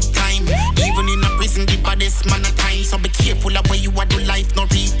no beat time. Even in a prison, the baddest man a time. So be careful of where you are, do life no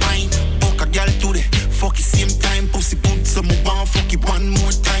repine. Fuck a girl to the fuck it same time. Pussy put some more, fuck it one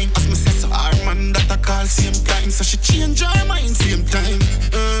more time. As me say so, our man that I call same time. So she change her mind same time.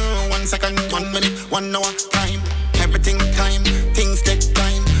 1 second, 1 minute, 1 hour time. Everything time, things take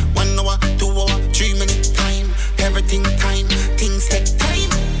time. 1 hour, 2 hour, 3 minute time. Everything time, things take time.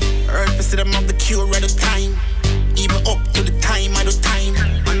 Earth pussy them of the cure at a time. Even up to the time at a time.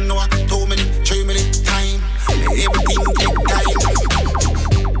 1 hour, 2 minute, 3 minute time. Everything take time.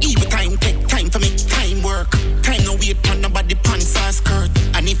 Even time take time for make time work. Time no wait for nobody pants or skirt.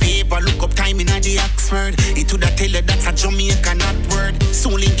 And if you ever look up time in the Oxford, it would tell you that's a Jamaican not word.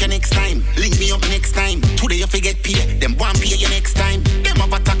 Soon link you next time, link me up next time. Today you forget pay, them want pay you next time. Them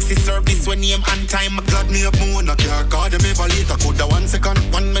have a taxi service when name on time. I glad me up more, no care, call them ever later. Coulda 1 second,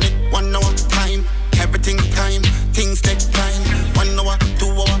 1 minute, 1 hour time. Everything time, things take time. 1 hour, 2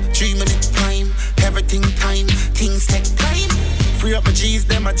 hour, 3 minute time. Everything time, things take time. Free up my G's,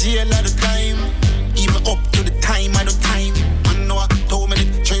 them a jail at the time. Even up to the time at the time. 1 hour, 2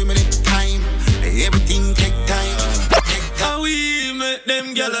 minute, 3 minute time. Everything take time. How we make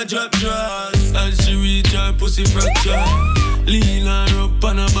them gyal a drop draws as she reach her pussy fracture. Lean her up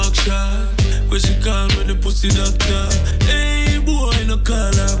on a back shot. Where she call me the pussy doctor. Hey boy, no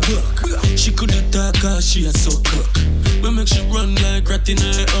call her back. She coulda talk cause she a so cock. We make she run like rat in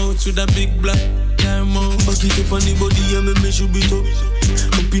her house with a big black diamond. Back it up on the body and me measure it up.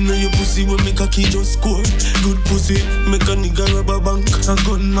 Up in your pussy when me cocky just score. Good pussy, make a nigga rob a bank. A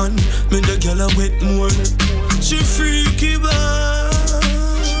gunman, make the gyal a wet more. She freaky bad.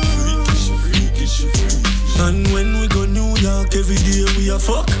 She freaky. And when we go New York, every day we a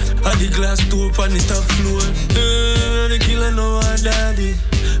fuck. At the glass door on the top floor. The killer know her daddy.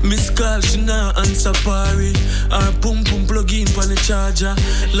 Miss call, she nah answer party. Her pum pum plug in on the charger.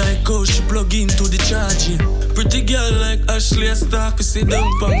 Like how she plug into the charging. Pretty girl like Ashley a stalk. We sit down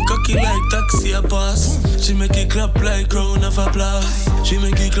and cocky like taxi a pass. She make it clap like round of applause. She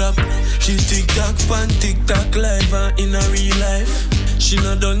make it clap. She tick-tock pan tick-tock live and in a real life. She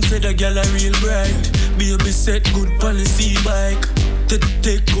not done say the girl a real bright. Baby set good policy bike.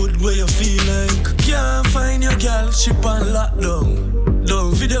 Take good where you feel like. Can't find your girl, she pan lockdown.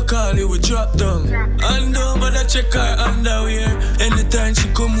 Don't video call you, we drop down. And don't bother check her underwear. Anytime she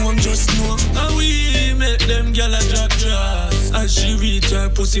come home, just know. And we make them gyal a drop draws as she reach her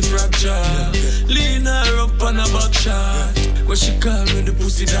pussy fracture. Lean her up on a back shot. Where she call me the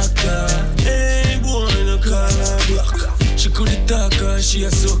pussy doctor. Hey boy, no call her black. She coulda talk cause she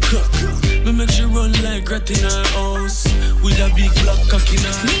a so cock. Me make she run like rat in her house with a big black cock in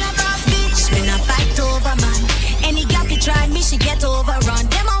her. Me a boss bitch, me not fight over man. Any girl fi try me, she get overrun.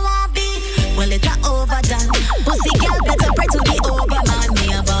 Them a want beef, well it a overdone. Pussy girl better pray to the overman.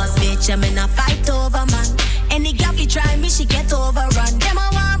 Me a boss bitch, and me not fight over man. Any girl fi try me, she get overrun. Them a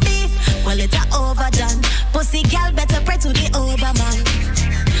want beef, well it a overdone. Pussy girl better pray to the overman.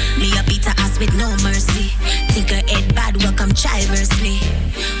 Me a beat her ass with no mercy. Think her head bad, welcome chivalrously.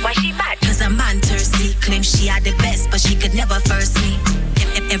 Why she bad? Cause a man thirsty. Claim she had the best, but she could never first me.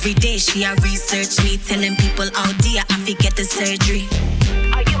 Every day she a research me, telling people all day I fi get the surgery.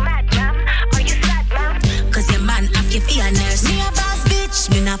 Are you mad, ma'am? Are you sad, ma'am? Cause your man have you for a nurse. Me a boss bitch,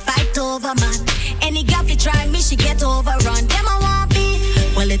 me not fight over man. Any girl fi try me, she get overrun. Them I want beef,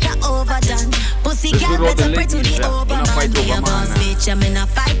 well it a overdone. Pussy girl better pray to the overman. Me a boss bitch, I'm in a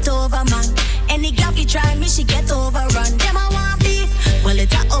fight over man. Any girl fi try me, she get overrun. Them I want beef, well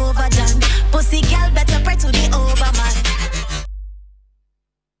it a overdone. Pussy girl better pray to the overman.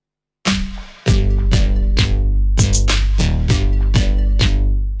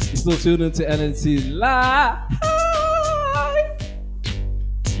 Still tuned into LNTLive.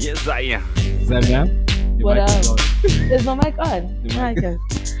 Yes, I am. Is that man? What up? Is my mic on? Hi guys.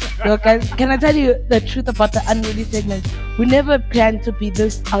 So guys, can I tell you the truth about the unruly segment? We never planned to be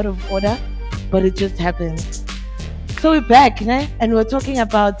this out of order, but it just happens. So we're back, and we're talking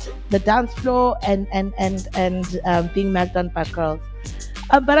about the dance floor and being magged on by girls.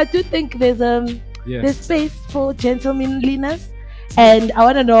 But I do think there's space for gentlemanliness. And I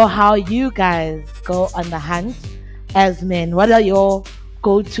want to know how you guys go on the hunt as men. What are your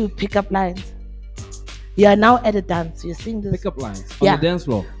go-to pickup lines? You are now at a dance. You're seeing this pickup lines on the dance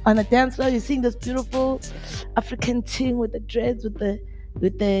floor. On the dance floor, you're seeing this beautiful African team with the dreads, with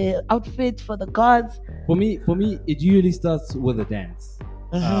the outfit for the gods. For me, it usually starts with a dance.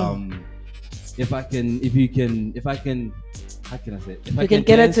 Mm-hmm. If I can, how can I say it? If you can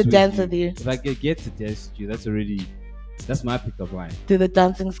get her to dance with you. If I can get to dance with you, that's my pickup line. Do the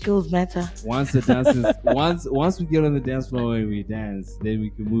dancing skills matter? Once the dances, once we get on the dance floor and we dance, then we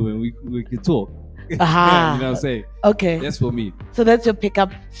can move and we can talk. Aha. You know what I'm saying? Okay. That's for me. So that's your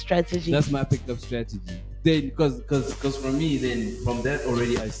pickup strategy. That's my pickup strategy. Then, because for me, then from that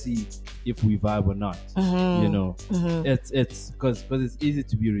already I see if we vibe or not. Mm-hmm. You know, mm-hmm. it's because it's easy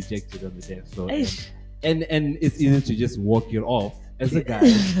to be rejected on the dance floor, and it's easy to just walk it off. As a guy, to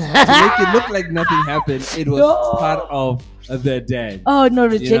make it look like nothing happened, it was part of the dance. Oh no,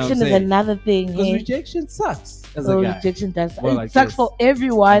 rejection is another thing. Because rejection sucks as a guy. Rejection does. Well, it sucks for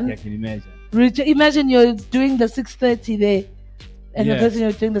everyone. I can imagine. Imagine you're doing the 6:30 there, and the person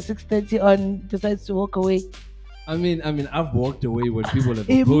you're doing the 6:30 on decides to walk away. I mean, I've walked away when people have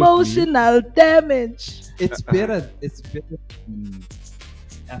emotional damage. It's better. It's better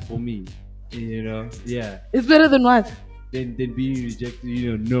for me. You know, It's better than what? Than being rejected,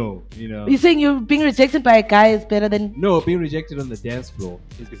 You're saying you're being rejected by a guy is better than... No, being rejected on the dance floor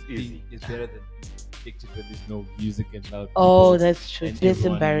is easy. It's better than being rejected when there's no music and loud people. Oh, that's true. It's less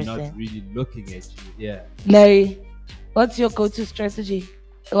embarrassing. Not really looking at you. Yeah. Larry, what's your go-to strategy?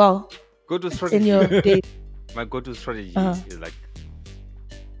 Well, go-to strategy in your day. My go-to strategy is like,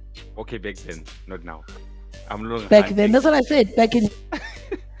 okay, back then, not now. I'm no back then. That's what I said. Back in.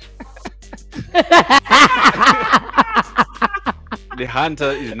 The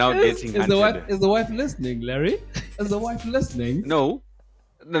hunter is now getting hunted. Is the wife listening, Larry? Is the wife listening? No.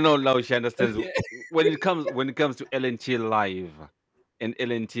 Now she understands. Okay. When it comes to LNTLive and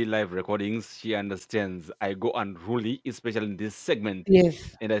LNTLive recordings, she understands. I go unruly, especially in this segment.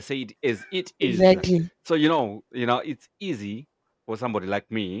 Yes. And I say it as it is. Exactly. So it's easy for somebody like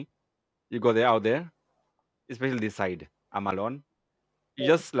me. You go out there, especially this side. I'm alone. You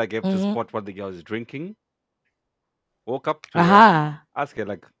just have to spot what the girl is drinking. Walk up to her, ask her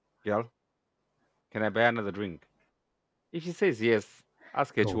like, girl, can I buy another drink? If she says yes,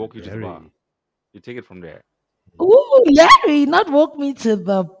 ask her to walk you to the bar. You take it from there. Ooh, Larry, not walk me to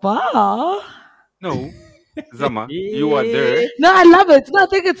the bar. No, Zama, you are there. No, I love it. No, I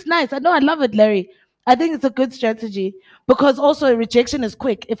think it's nice. I love it, Larry. I think it's a good strategy because also a rejection is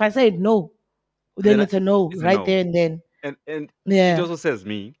quick. If I say no, then it's a no right there and then. And it also says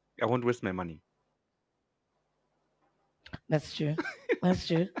me, I won't waste my money. That's true. That's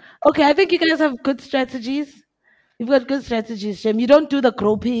true. Okay, I think you guys have good strategies. You've got good strategies, Jim. You don't do the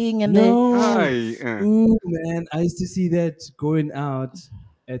groping and Ooh, man, I used to see that going out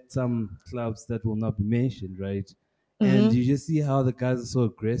at some clubs that will not be mentioned, right? And you just see how the guys are so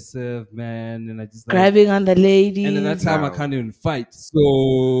aggressive, man, and I just grabbing on the ladies. And at that time, I can't even fight.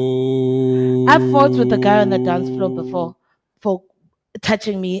 So I've fought with a guy on the dance floor before for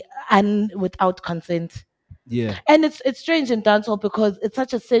touching me and without consent. Yeah. And it's strange in dancehall because it's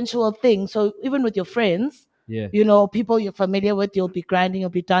such a sensual thing. So even with your friends, people you're familiar with, you'll be grinding, you'll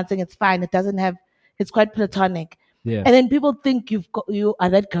be dancing. It's fine. It's quite platonic. Yeah. And then people think you are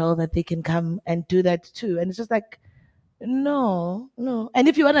that girl that they can come and do that too. And it's just like, no. And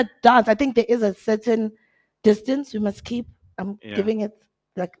if you want to dance, I think there is a certain distance you must keep. I'm giving it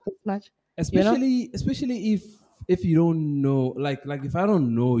like this much. Especially if you don't know, like if I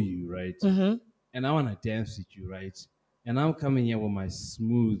don't know you, right? Mm-hmm. And I want to dance with you, right? and I'm coming here with my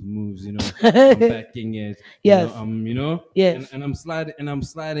smooth moves, you know, I'm backing it. Yes. You know, Yes. and I'm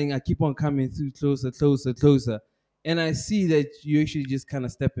sliding. I keep on coming through closer. And I see that you actually just kind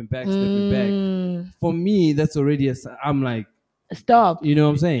of stepping back. For me, that's already I'm like, stop. You know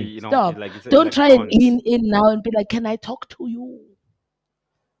what I'm saying? You know, Stop. like Don't try and taunt. lean in now and be like, can I talk to you?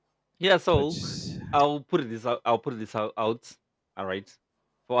 Yeah, so I'll put this out. All right,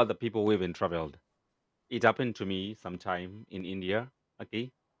 for other people who haven't traveled. It happened to me sometime in India.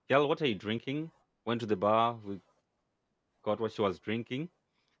 Okay, girl, what are you drinking? Went to the bar. We got what she was drinking.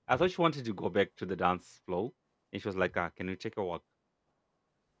 I thought she wanted to go back to the dance floor, and she was like, "Can we take a walk?"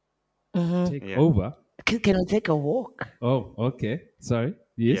 Take over. Can I take a walk? Oh, okay. Sorry.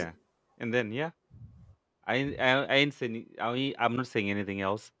 Yes. Yeah, and then I ain't saying. I'm not saying anything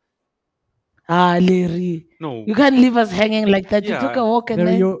else. Larry. No. You can't leave us hanging like that. You Yeah. took a walk and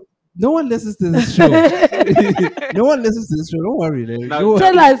Larry, then. no one listens to this show. No one listens to this show. Don't worry, Larry.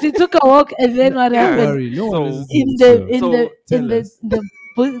 Tell us, you took a walk and then what happened? Don't worry. No one listens to in this show.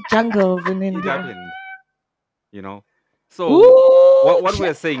 the jungles in It India. happened. You know. So Ooh, what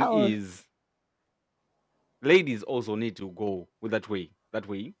we're saying out. is, ladies also need to go with that way. That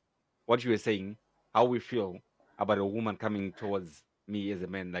way, what you were saying, how we feel about a woman coming towards me as a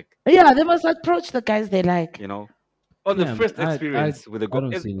man, like, Yeah, they must approach the guys they like. you know, on the first experience with the I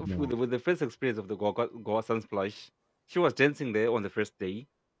don't see it now. with the first experience of the Goa Sun Splash, she was dancing there on the first day.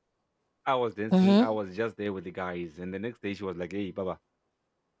 I was dancing. Mhm. I was just there with the guys, and the next day she was like, "Hey, Baba."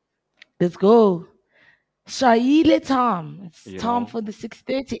 Let's go. Shaile Tom. It's You time know. for the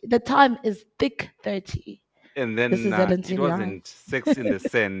 6:30. The time is thick 30. And then This is it LNTLive. wasn't sex in the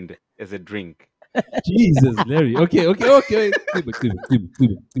sand as a drink. Jesus, Larry. Okay. Oh,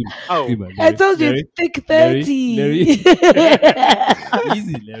 I told you it's thick 30. Larry.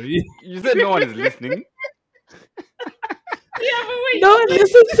 Easy, Larry. You said no one is listening. No one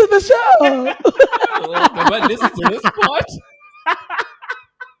listens to the show. Nobody listens to this part.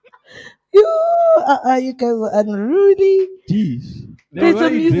 You guys are unruly. Jeez. There's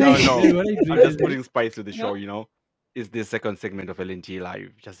some music. No. I'm just putting spice to the show, you know. It's the second segment of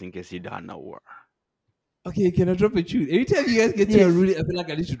LNTLive, just in case you don't know. Okay, can I drop a tune? Every time you guys get to a really, I feel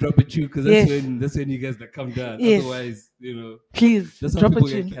like I need to drop a tune because that's when you guys that come down. Yes. Otherwise, you know, please that's how drop a people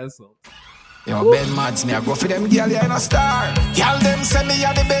tune. get cancelled. Yo, Ben Mads, me I go for them girl, you ain't a star. Girl, them say me a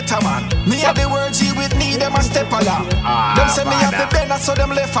the better man. Me a the word G with me, them a step along. Them say me a the better, so them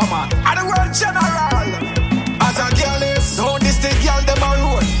left a man. I the word general. As a girl is, don't this the girl them a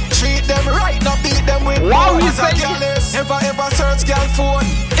road. Treat them right, not beat them with Wow, as a girl is, never search girl phone.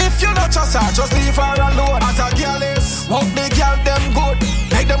 If you not trust her, just leave her alone. As a girl is, walk the girl them good.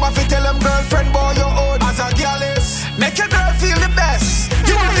 Make them have to tell them girlfriend boy you old. As a girl is, make your girl feel the best.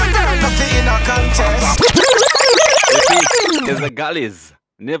 You want your girl nothing in a contest. You see, as a girl is,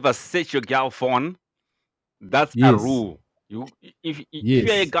 never set your girl phone. That's a rule. If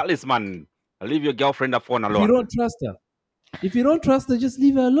you're a girlist man, leave your girlfriend a phone alone. If you don't trust her, just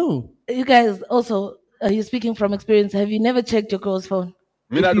leave her alone. You guys also, are you speaking from experience? Have you never checked your girl's phone?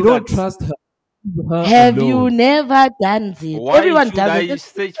 If you don't trust her, leave her have alone. you never done it? Why Everyone should does I it.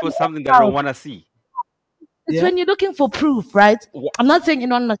 search for something that I don't want to see? It's when you're looking for proof, right? I'm not saying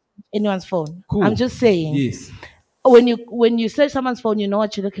anyone must anyone's phone. Cool. I'm just saying, Yes. when you search someone's phone, you know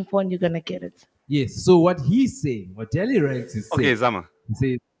what you're looking for, and you're gonna get it. Yes. So what he's saying, what Jelly Ranks is saying, Okay, Zama. he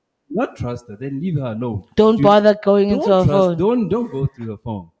says, not trust her, then leave her alone. Don't bother going don't into her phone. Don't go through her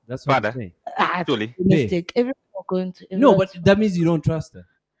phone. That's what I'm saying. Thuli. Mistake. Everyone going to. No, but that means you don't trust her.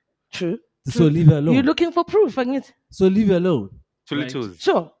 True. So leave her alone. You're looking for proof, Agnes. So leave her alone. Thuli.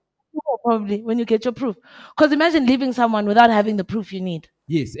 Sure. Probably when you get your proof. Because imagine leaving someone without having the proof you need.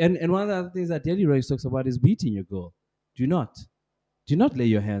 Yes, and one of the other things that Jelly Ranks talks about is beating your girl. Do not lay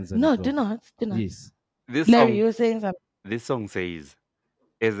your hands on No, your girl. do not. Yes. Larry, you were saying something. This song says,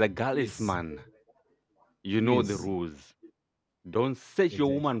 as a girlist man, you know the rules. Don't search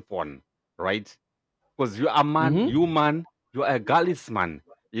your woman phone, right? Because you're a man, you're a girlist man.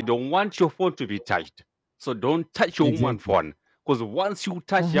 You don't want your phone to be touched. So don't touch your woman phone. Because once you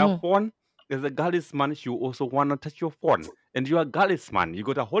touch your phone, as a girlist man, you also want to touch your phone. And you're a girlist man. You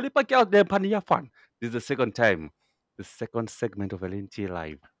got a whole heap of girls there on your phone. This is the second time. The second segment of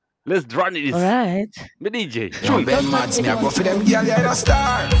LNTLive. Let's run it. All right. Me DJ. Yo, Ben Mads, me a go for them girl, you ain't a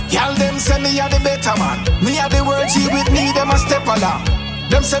star. Girl, them say me a the better man. Me a the word G with me, them a step along.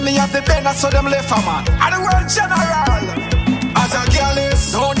 Them say me have the better, so them left a man. I the word general. As a girl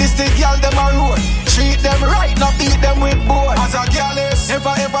is, don't this the girl them a road. Treat them right, not beat them with board. As a girl is,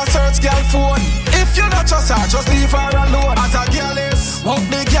 never search girl phone. If you not trust her, just leave her alone. As a girl is, walk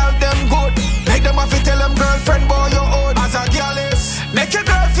the girl them good. Make them have to tell them girlfriend boy you old.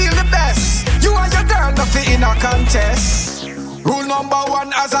 nothing in a contest. Rule number one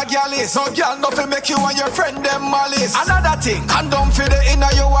as a gal is no gal nothing make you and your friend them malice. Another thing, condom for the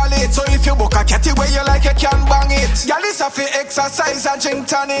inner your wallet. So if you book a catty where you like you can bang it. Gal is a fi exercise and drink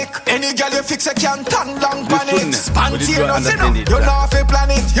tonic. Any gal you fix you can turn long pan it. Spontaneous you know, you know if you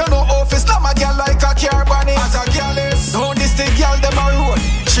plan it. You know if you slam a gal like a car bunny. As a gal is, don't this the gal them a road.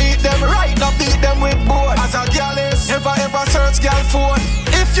 Treat them right, not beat them with board. As a gal is, never ever search gal phone.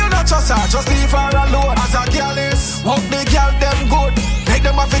 If you not trust her, just leave her alone. As a gal is, walk the gal them good. Make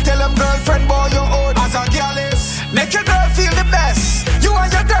them have to tell them girlfriend boy you old. As a gal is, make your girl feel the best. You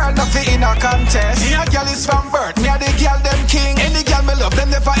and your girl nothing in a contest. Me a gal is from birth, me a the gal them king. Any gal me love, them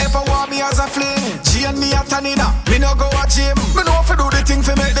never ever want me as a fling. G and me a Tanina, me no go a gym. Me know if I do the thing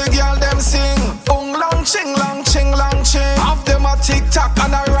for make the gal them sing. Long ching, long ching, long ching. Have them a TikTok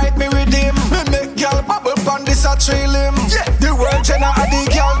and I write me with him. Me make gal bubble pon this a tree limb. Yeah, the world general and the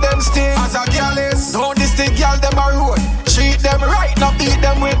gal them sting. As a gal is, don't this the gal them a road. Treat them right, not beat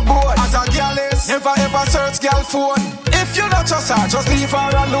them with board. As a gal is, never ever search gal phone. If you not trust her, just leave her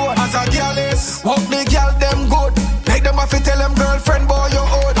alone. As a gal is, walk the gal them good. Make them have to tell them girlfriend boy you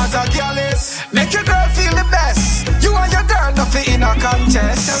old. As a gal is, make your girl feel the best. You and your girl nothing in a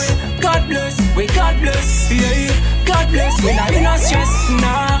contest. God bless, we God bless, yeah. God bless, we not in a stress,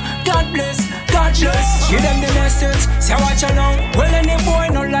 nah. God bless, God bless. Give them the message, say what you know. Well, any boy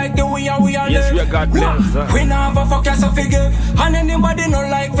not like the way we are Yes, live. we are God bless. We not have a fuck so forgive. And anybody not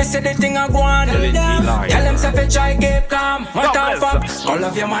like we say the thing I go on. LNTLive. Tell them say fi try keep calm. What God the fuck? bless. Call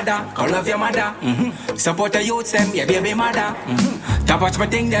love your mother, call love your mother. Support the youths them, your baby mother. Top watch my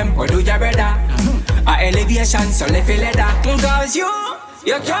thing them, or do your brother. A elevation, so left it leather. Cause you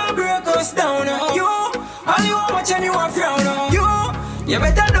can't break us down. You, all you want watch and you want frown. You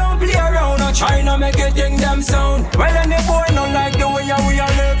better don't play around. Try to make it think them sound. Well, any boy not like the way we are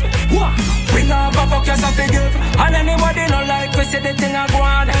live. We not have a fuck yourself to give. And anybody not like we see the thing I go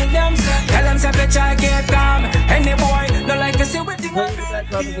on. Tell them say fi try keep calm. Any boy not like we see we think I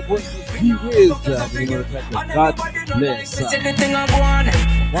God bless.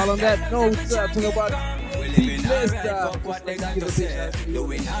 While on that note, talking about be blessed,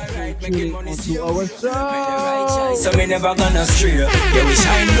 tuning onto our show. So me never gonna stray. Yeah, we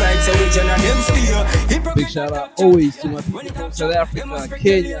shine bright, so we generate them steer. Big shout out always to my people from South Africa,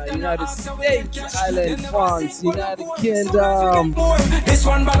 Kenya, United States, Ireland, France, United Kingdom. This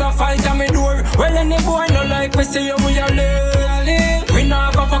one bag of fight on me door. Well, any boy no like we see you we are live. We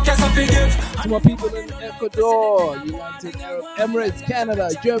not have a fuck yourself to give. To my people in Ecuador, United Arab Emirates, Canada,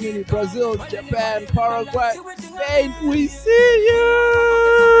 Germany, Brazil, Japan, Paraguay, Spain, we see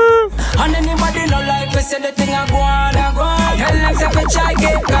you. And anybody no like we say the thing I go on. Tell them say we try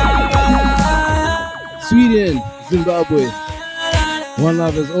get calm. Sweden, Zimbabwe, one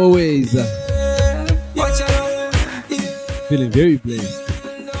love as always. Feeling very blessed.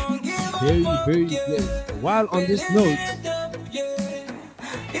 Very, very blessed. While on this note, my bad.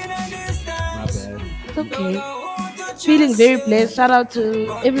 It's okay. Feeling very blessed. Shout out to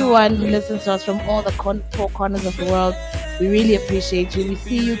everyone who listens to us from all the four corners of the world. We really appreciate you. We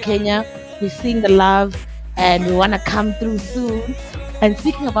see you, Kenya. We're seeing the love, and we want to come through soon. And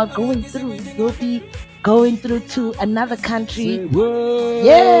speaking about going through, we'll be going through to another country.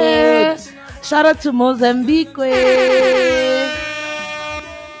 Yeah. Shout out to Mozambique.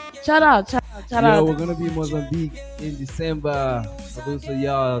 Shout out. Yeah, we're gonna be in Mozambique in December. For those of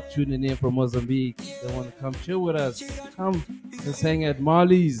y'all tuning in from Mozambique, they want to come chill with us. Come, let's hang at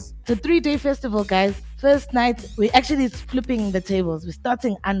Marley's. It's a 3-day festival, guys. First night, we actually flipping the tables. We're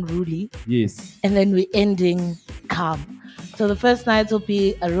starting unruly. Yes. And then we're ending calm. So the first night will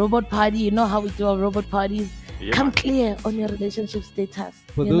be a robot party. You know how we do our robot parties? Yeah. Come clear on your relationship status.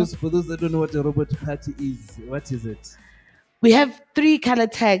 For those that don't know what a robot party is, what is it? We have 3 color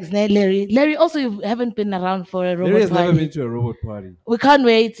tags, né, Larry? Larry, also, you haven't been around for a robot Larry has party. never been to a robot party. We can't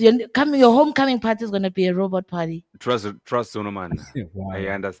wait. Your homecoming party is going to be a robot party. Trust Sonoman. Wow. I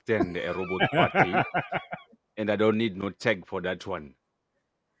understand a robot party, and I don't need no tag for that one.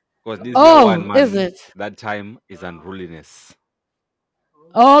 Because this one man, is it? that time is unruliness.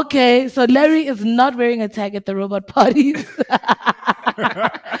 Okay, so Larry is not wearing a tag at the robot parties.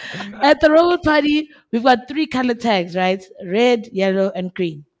 At the robot party, we've got 3 color tags, right? Red, yellow, and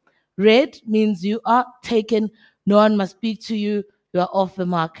green. Red means you are taken, no one must speak to you, you are off the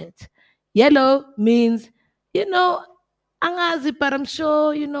market. Yellow means, angazi, but I'm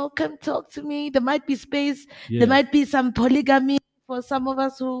sure, come talk to me. There might be space. Yeah. There might be some polygamy for some of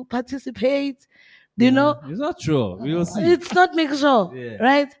us who participate. It's not sure. We will see. It's not make sure, Yeah.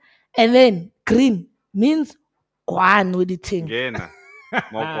 right? And then green means go on with the thing. Again.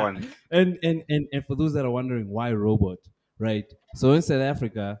 Smoke one. And for those that are wondering why robot, right? So in South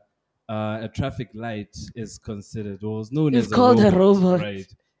Africa, a traffic light is considered or is known It's as a called a robot, robot.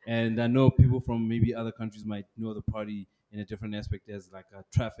 right? And I know people from maybe other countries might know the party in a different aspect as like a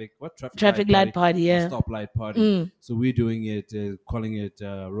traffic Light party, or yeah. stoplight party. Mm. So we're doing it, calling it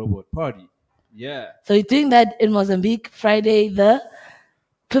robot party. Yeah. So you're doing that in Mozambique Friday the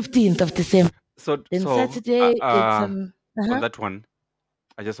 15th of December. So Then Saturday it's on that one,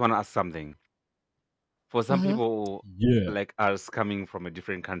 I just want to ask something. For some people like us coming from a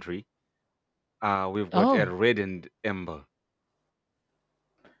different country, we've got a red and amber.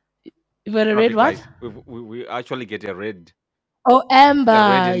 You got a red what? Light. We actually get a red. Oh, amber.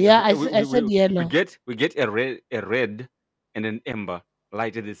 And, yeah, I said yellow. We get a red and an amber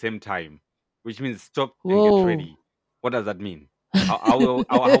light at the same time, which means stop and get ready. What does that mean? How are we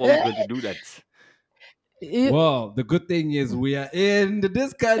going to do that? Well, the good thing is we are in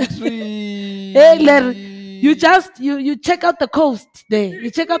this country. Hey, Larry, you just you check out the coast there. You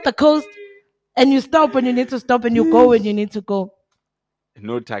check out the coast and you stop when you need to stop and you go when you need to go.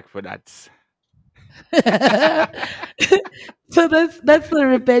 No tag for that. So that's the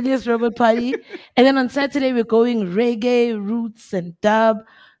rebellious robot party. And then on Saturday we're going reggae, roots, and dub.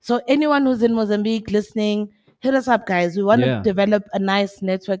 So anyone who's in Mozambique listening, hit us up, guys. We want to develop a nice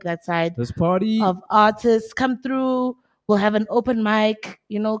network that side. This party of artists come through. We'll have an open mic.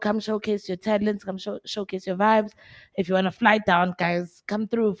 Come showcase your talents. Come showcase your vibes. If you want to fly down, guys, come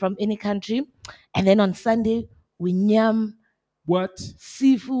through from any country. And then on Sunday we nyam. What?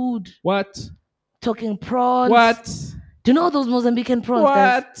 Seafood. What? Talking prawns. What? Do you know those Mozambican prawns,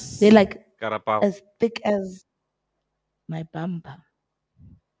 guys? They're like as thick as my bumper.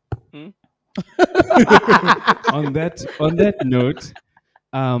 On that note,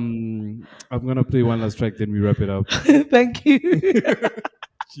 I'm gonna play one last track, then we wrap it up. Thank you.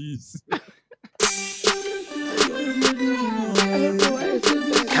 Jeez.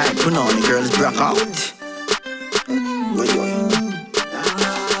 Can't put on the girls broke out.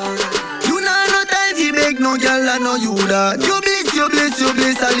 You know no time to beg no girl, I know you that. You bless,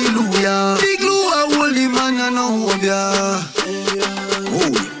 hallelujah. Big Lou, I hold the man, I know of ya.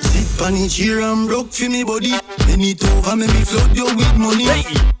 Sit on the chair and broke for me body. Bend it over, make me flood you with money.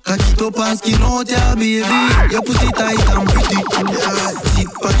 Cock it up and skin out ya, baby. Your pussy tight and pretty. Sit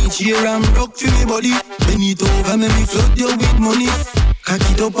on the chair and broke for me body. Bend it over, make me flood you with money. Cock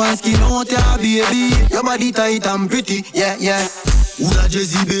it up and skin out ya, baby. Your body tight and pretty, yeah. Who's a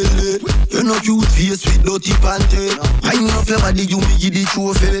Jezebel? You're not cute face with dirty panty. Wind up your body, you make it the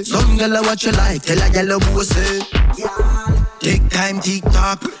trophy. Some girl watch you like, tell a girl a boss. Take time,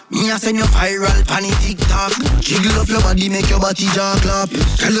 TikTok. Me a send you viral, panny TikTok. Jiggle up your body, make your body jaw clap.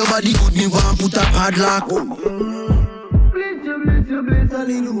 Tell your body good, me want put a padlock. Bless you,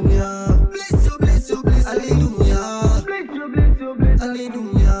 hallelujah. Bless you, hallelujah. Bless you,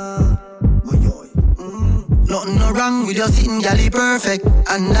 hallelujah. Nothing no wrong with your sitting, galley perfect.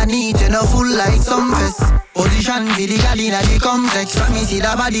 Underneath you no full like some vest. Position for the galley in the complex. From me see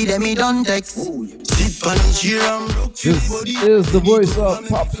the body, then me don't text. Sit on the chair and broke your body. This is the voice of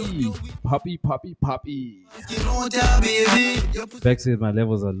Poppy. Bex said my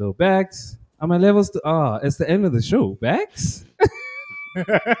levels are low. Bex, are my levels it's the end of the show. Bex?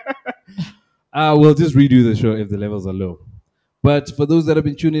 We'll just redo the show if the levels are low. But for those that have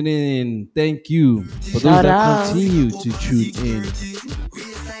been tuning in, thank you. For those that continue to tune in,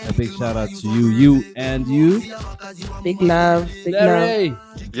 a big shout out to you and you. Big love. You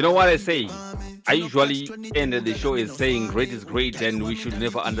know what I say? I usually end the show is saying great is great and we should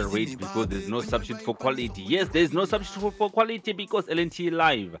never underrate because there's no substitute for quality. Yes, there's no substitute for quality because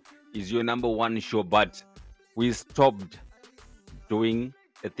LNTLive is your number one show, but we stopped doing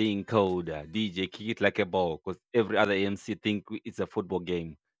a thing called DJ Kick It Like a Ball because every other MC think it's a football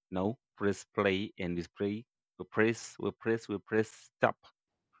game. No, press play and display. We press, stop.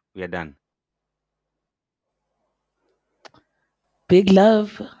 We are done. Big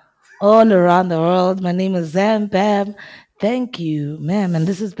love all around the world. My name is Zam Bam. Thank you, ma'am. And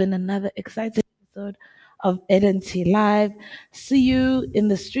this has been another exciting episode of LNTLive. See you in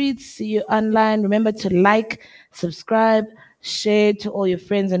the streets. See you online. Remember to like, subscribe, share to all your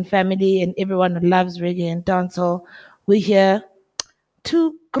friends and family and everyone who loves reggae and dancehall. We're here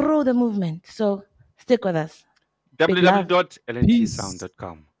to grow the movement. So stick with us.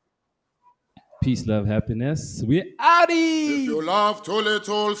 www.lntsound.com. Peace, love, happiness. We're outie. If you love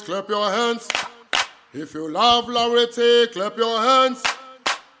Thulz, clap your hands. If you love Larity, clap your hands.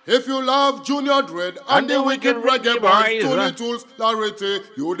 If you love Junior Dread and the wicked reggae boys, Thulz, Larity,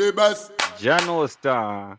 you the best. Jano Star.